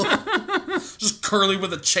 bro. Just Curly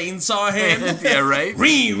with a chainsaw hand. Yeah, right?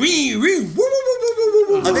 Ree, ree, ree. Woo, woo, woo, woo,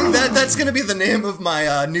 woo. I think that's going to be the name of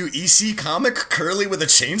my new EC comic, Curly with a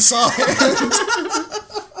Chainsaw Hand.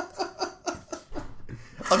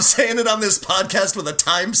 I'm saying it on this podcast with a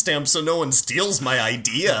timestamp so no one steals my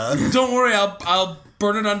idea. Don't worry, I'll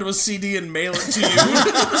burn it onto a CD and mail it to you.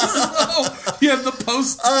 So you have the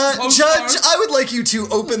postcard. Judge, I would like you to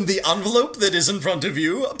open the envelope that is in front of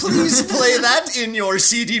you. Please play that in your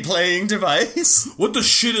CD playing device. What the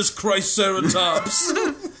shit is Triceratops?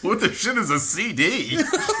 What the shit is a CD?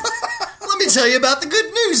 Let me tell you about the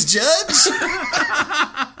good news, Judge.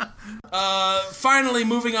 Finally,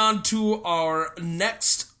 moving on to our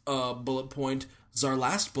next bullet point. This is our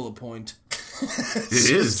last bullet point. It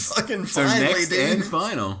is. Fucking it's our finally, next dude. and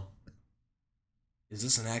final. Is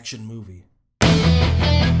this an action movie?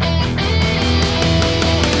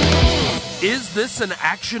 Is this an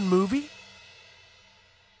action movie?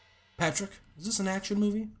 Patrick, is this an action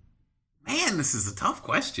movie? Man, this is a tough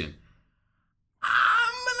question.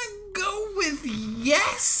 I'm gonna go with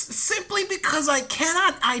yes, simply because I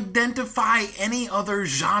cannot identify any other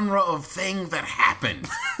genre of thing that happened.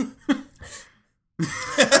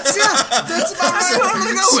 That's about right. What I'm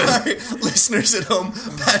gonna go with. Sorry, listeners at home,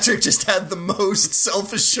 Patrick just had the most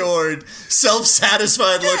self-assured,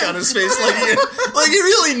 self-satisfied look on his face. Like you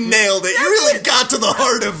really nailed it. You really got to the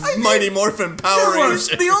heart of Mighty Morphin Power Rangers.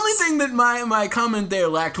 The only thing that my comment there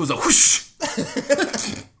lacked was a whoosh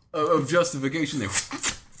of justification there.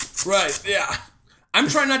 Right, yeah. I'm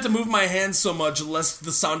trying not to move my hands so much lest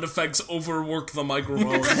the sound effects overwork the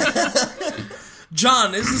microphone.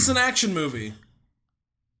 John, is this an action movie?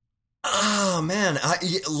 Oh, man.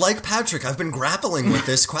 Like Patrick, I've been grappling with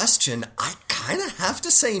this question. I kind of have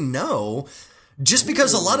to say no, just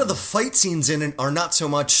because a lot of the fight scenes in it are not so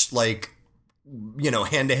much like,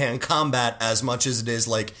 hand-to-hand combat as much as it is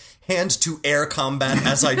like hand-to-air combat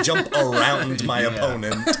as I jump around my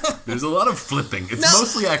opponent. There's a lot of flipping. It's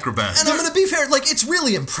mostly acrobatics. And I'm going to be fair, it's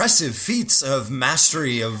really impressive feats of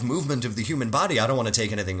mastery of movement of the human body. I don't want to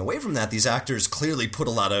take anything away from that. These actors clearly put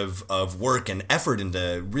a lot of work and effort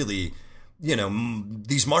into really,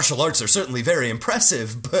 these martial arts are certainly very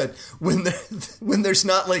impressive, but when there's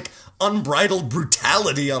not, unbridled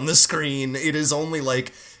brutality on the screen, it is only,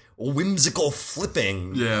 whimsical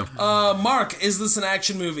flipping. Yeah. Mark, is this an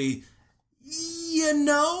action movie? I'm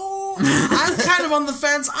kind of on the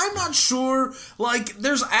fence. I'm not sure.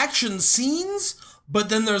 There's action scenes, but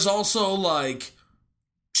then there's also,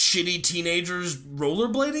 shitty teenagers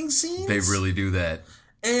rollerblading scenes. They really do that.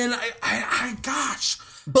 And gosh.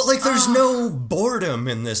 But, there's no boredom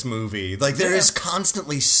in this movie. There is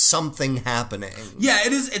constantly something happening. Yeah,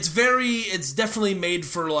 it is. It's definitely made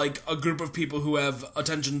for, a group of people who have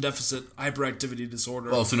attention deficit hyperactivity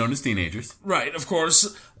disorder. Also known as teenagers. Right, of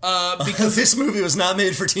course. Because this movie was not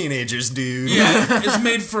made for teenagers, dude. Yeah, it's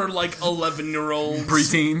made for, 11-year-olds.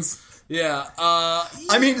 Preteens. Yeah.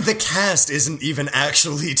 I mean, the cast isn't even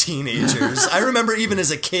actually teenagers. I remember even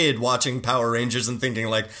as a kid watching Power Rangers and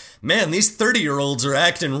thinking, man, these 30-year-olds are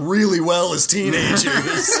acting really well as teenagers.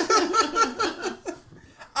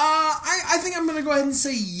 I think I'm going to go ahead and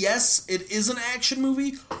say yes, it is an action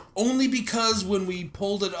movie, only because when we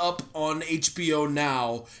pulled it up on HBO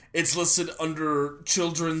Now, it's listed under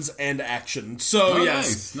children's and action. So,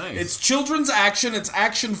 yes, nice. It's children's action, it's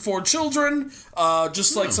action for children,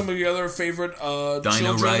 just like some of your other favorite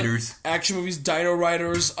Dino Riders action movies, Dino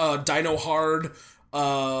Riders, Dino Hard,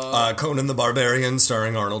 Conan the Barbarian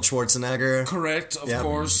starring Arnold Schwarzenegger. Correct, of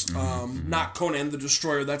course. Not Conan the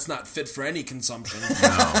Destroyer. That's not fit for any consumption. No.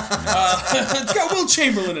 It's got Will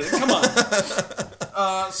Chamberlain in it. Come on.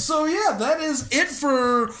 So yeah, that is it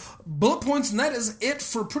for bullet points, and that is it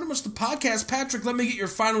for pretty much the podcast. Patrick, let me get your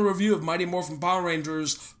final review of Mighty Morphin Power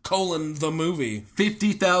Rangers, the movie.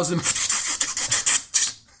 50,000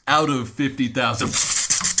 out of 50,000.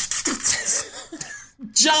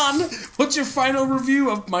 John, what's your final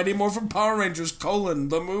review of Mighty Morphin Power Rangers,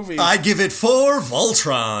 the movie? I give it 4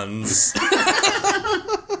 Voltrons.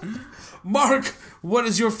 Mark, what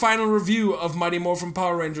is your final review of Mighty Morphin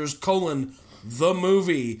Power Rangers, the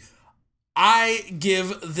movie? I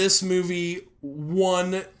give this movie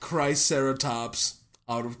 1 Triceratops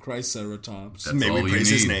out of Triceratops. That's Maybe praise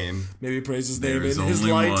his name. Maybe praise his name There's in his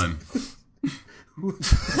only light. one.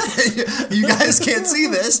 You guys can't see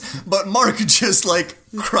this, but Mark just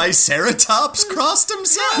Triceratops crossed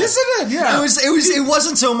himself. Yes, it did. Yeah, It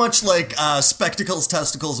wasn't so much spectacles,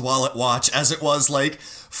 testicles, wallet, watch, as it was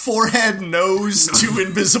forehead, nose, 2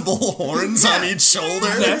 invisible horns on each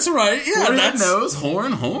shoulder. That's right. Yeah, Forehead, nose,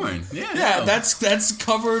 horn. Yeah, that's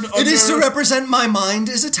covered. It is to represent my mind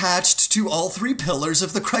is attached to all 3 pillars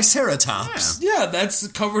of the Triceratops. Yeah, that's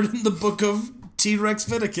covered in the book of T-Rex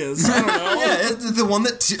Viticus. I don't know. Yeah, the one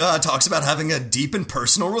that talks about having a deep and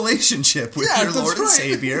personal relationship with your Lord and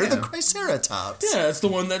Savior, the Triceratops. Yeah, it's the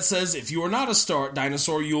one that says, if you are not a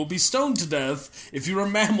dinosaur, you will be stoned to death. If you're a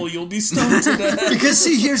mammal, you'll be stoned to death. Because,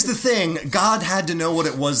 see, here's the thing. God had to know what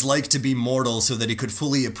it was like to be mortal so that he could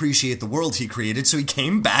fully appreciate the world he created, so he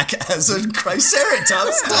came back as a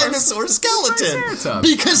Triceratops dinosaur skeleton.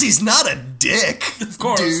 Because he's not a dick. Of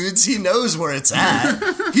course. Dudes, he knows where it's at.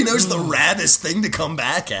 He knows the raddest thing to come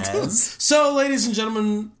back as. So, ladies and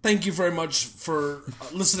gentlemen, thank you very much for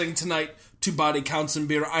listening tonight to Body Counts and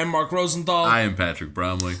Beer. I'm Mark Rosenthal. I am Patrick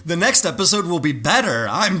Bromley. The next episode will be better.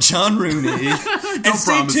 I'm John Rooney. Don't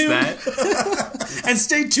promise that. And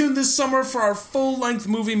stay tuned this summer for our full-length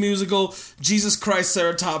movie musical, Jesus Christ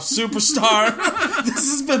Ceratops Superstar. This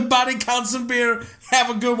has been Body Counts and Beer. Have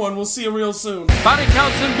a good one. We'll see you real soon. Body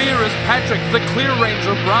Counts and Beer is Patrick, the Clear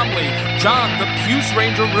Ranger Bromley, John, the Puce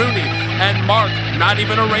Ranger Rooney, and Mark, not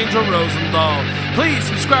even a Ranger Rosenthal. Please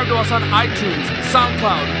subscribe to us on iTunes,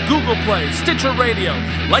 SoundCloud, Google Play, Stitcher Radio.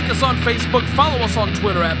 Like us on Facebook. Follow us on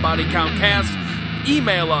Twitter at BodyCountCast.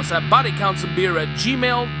 Email us at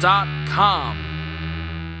bodycountsandbeer@gmail.com.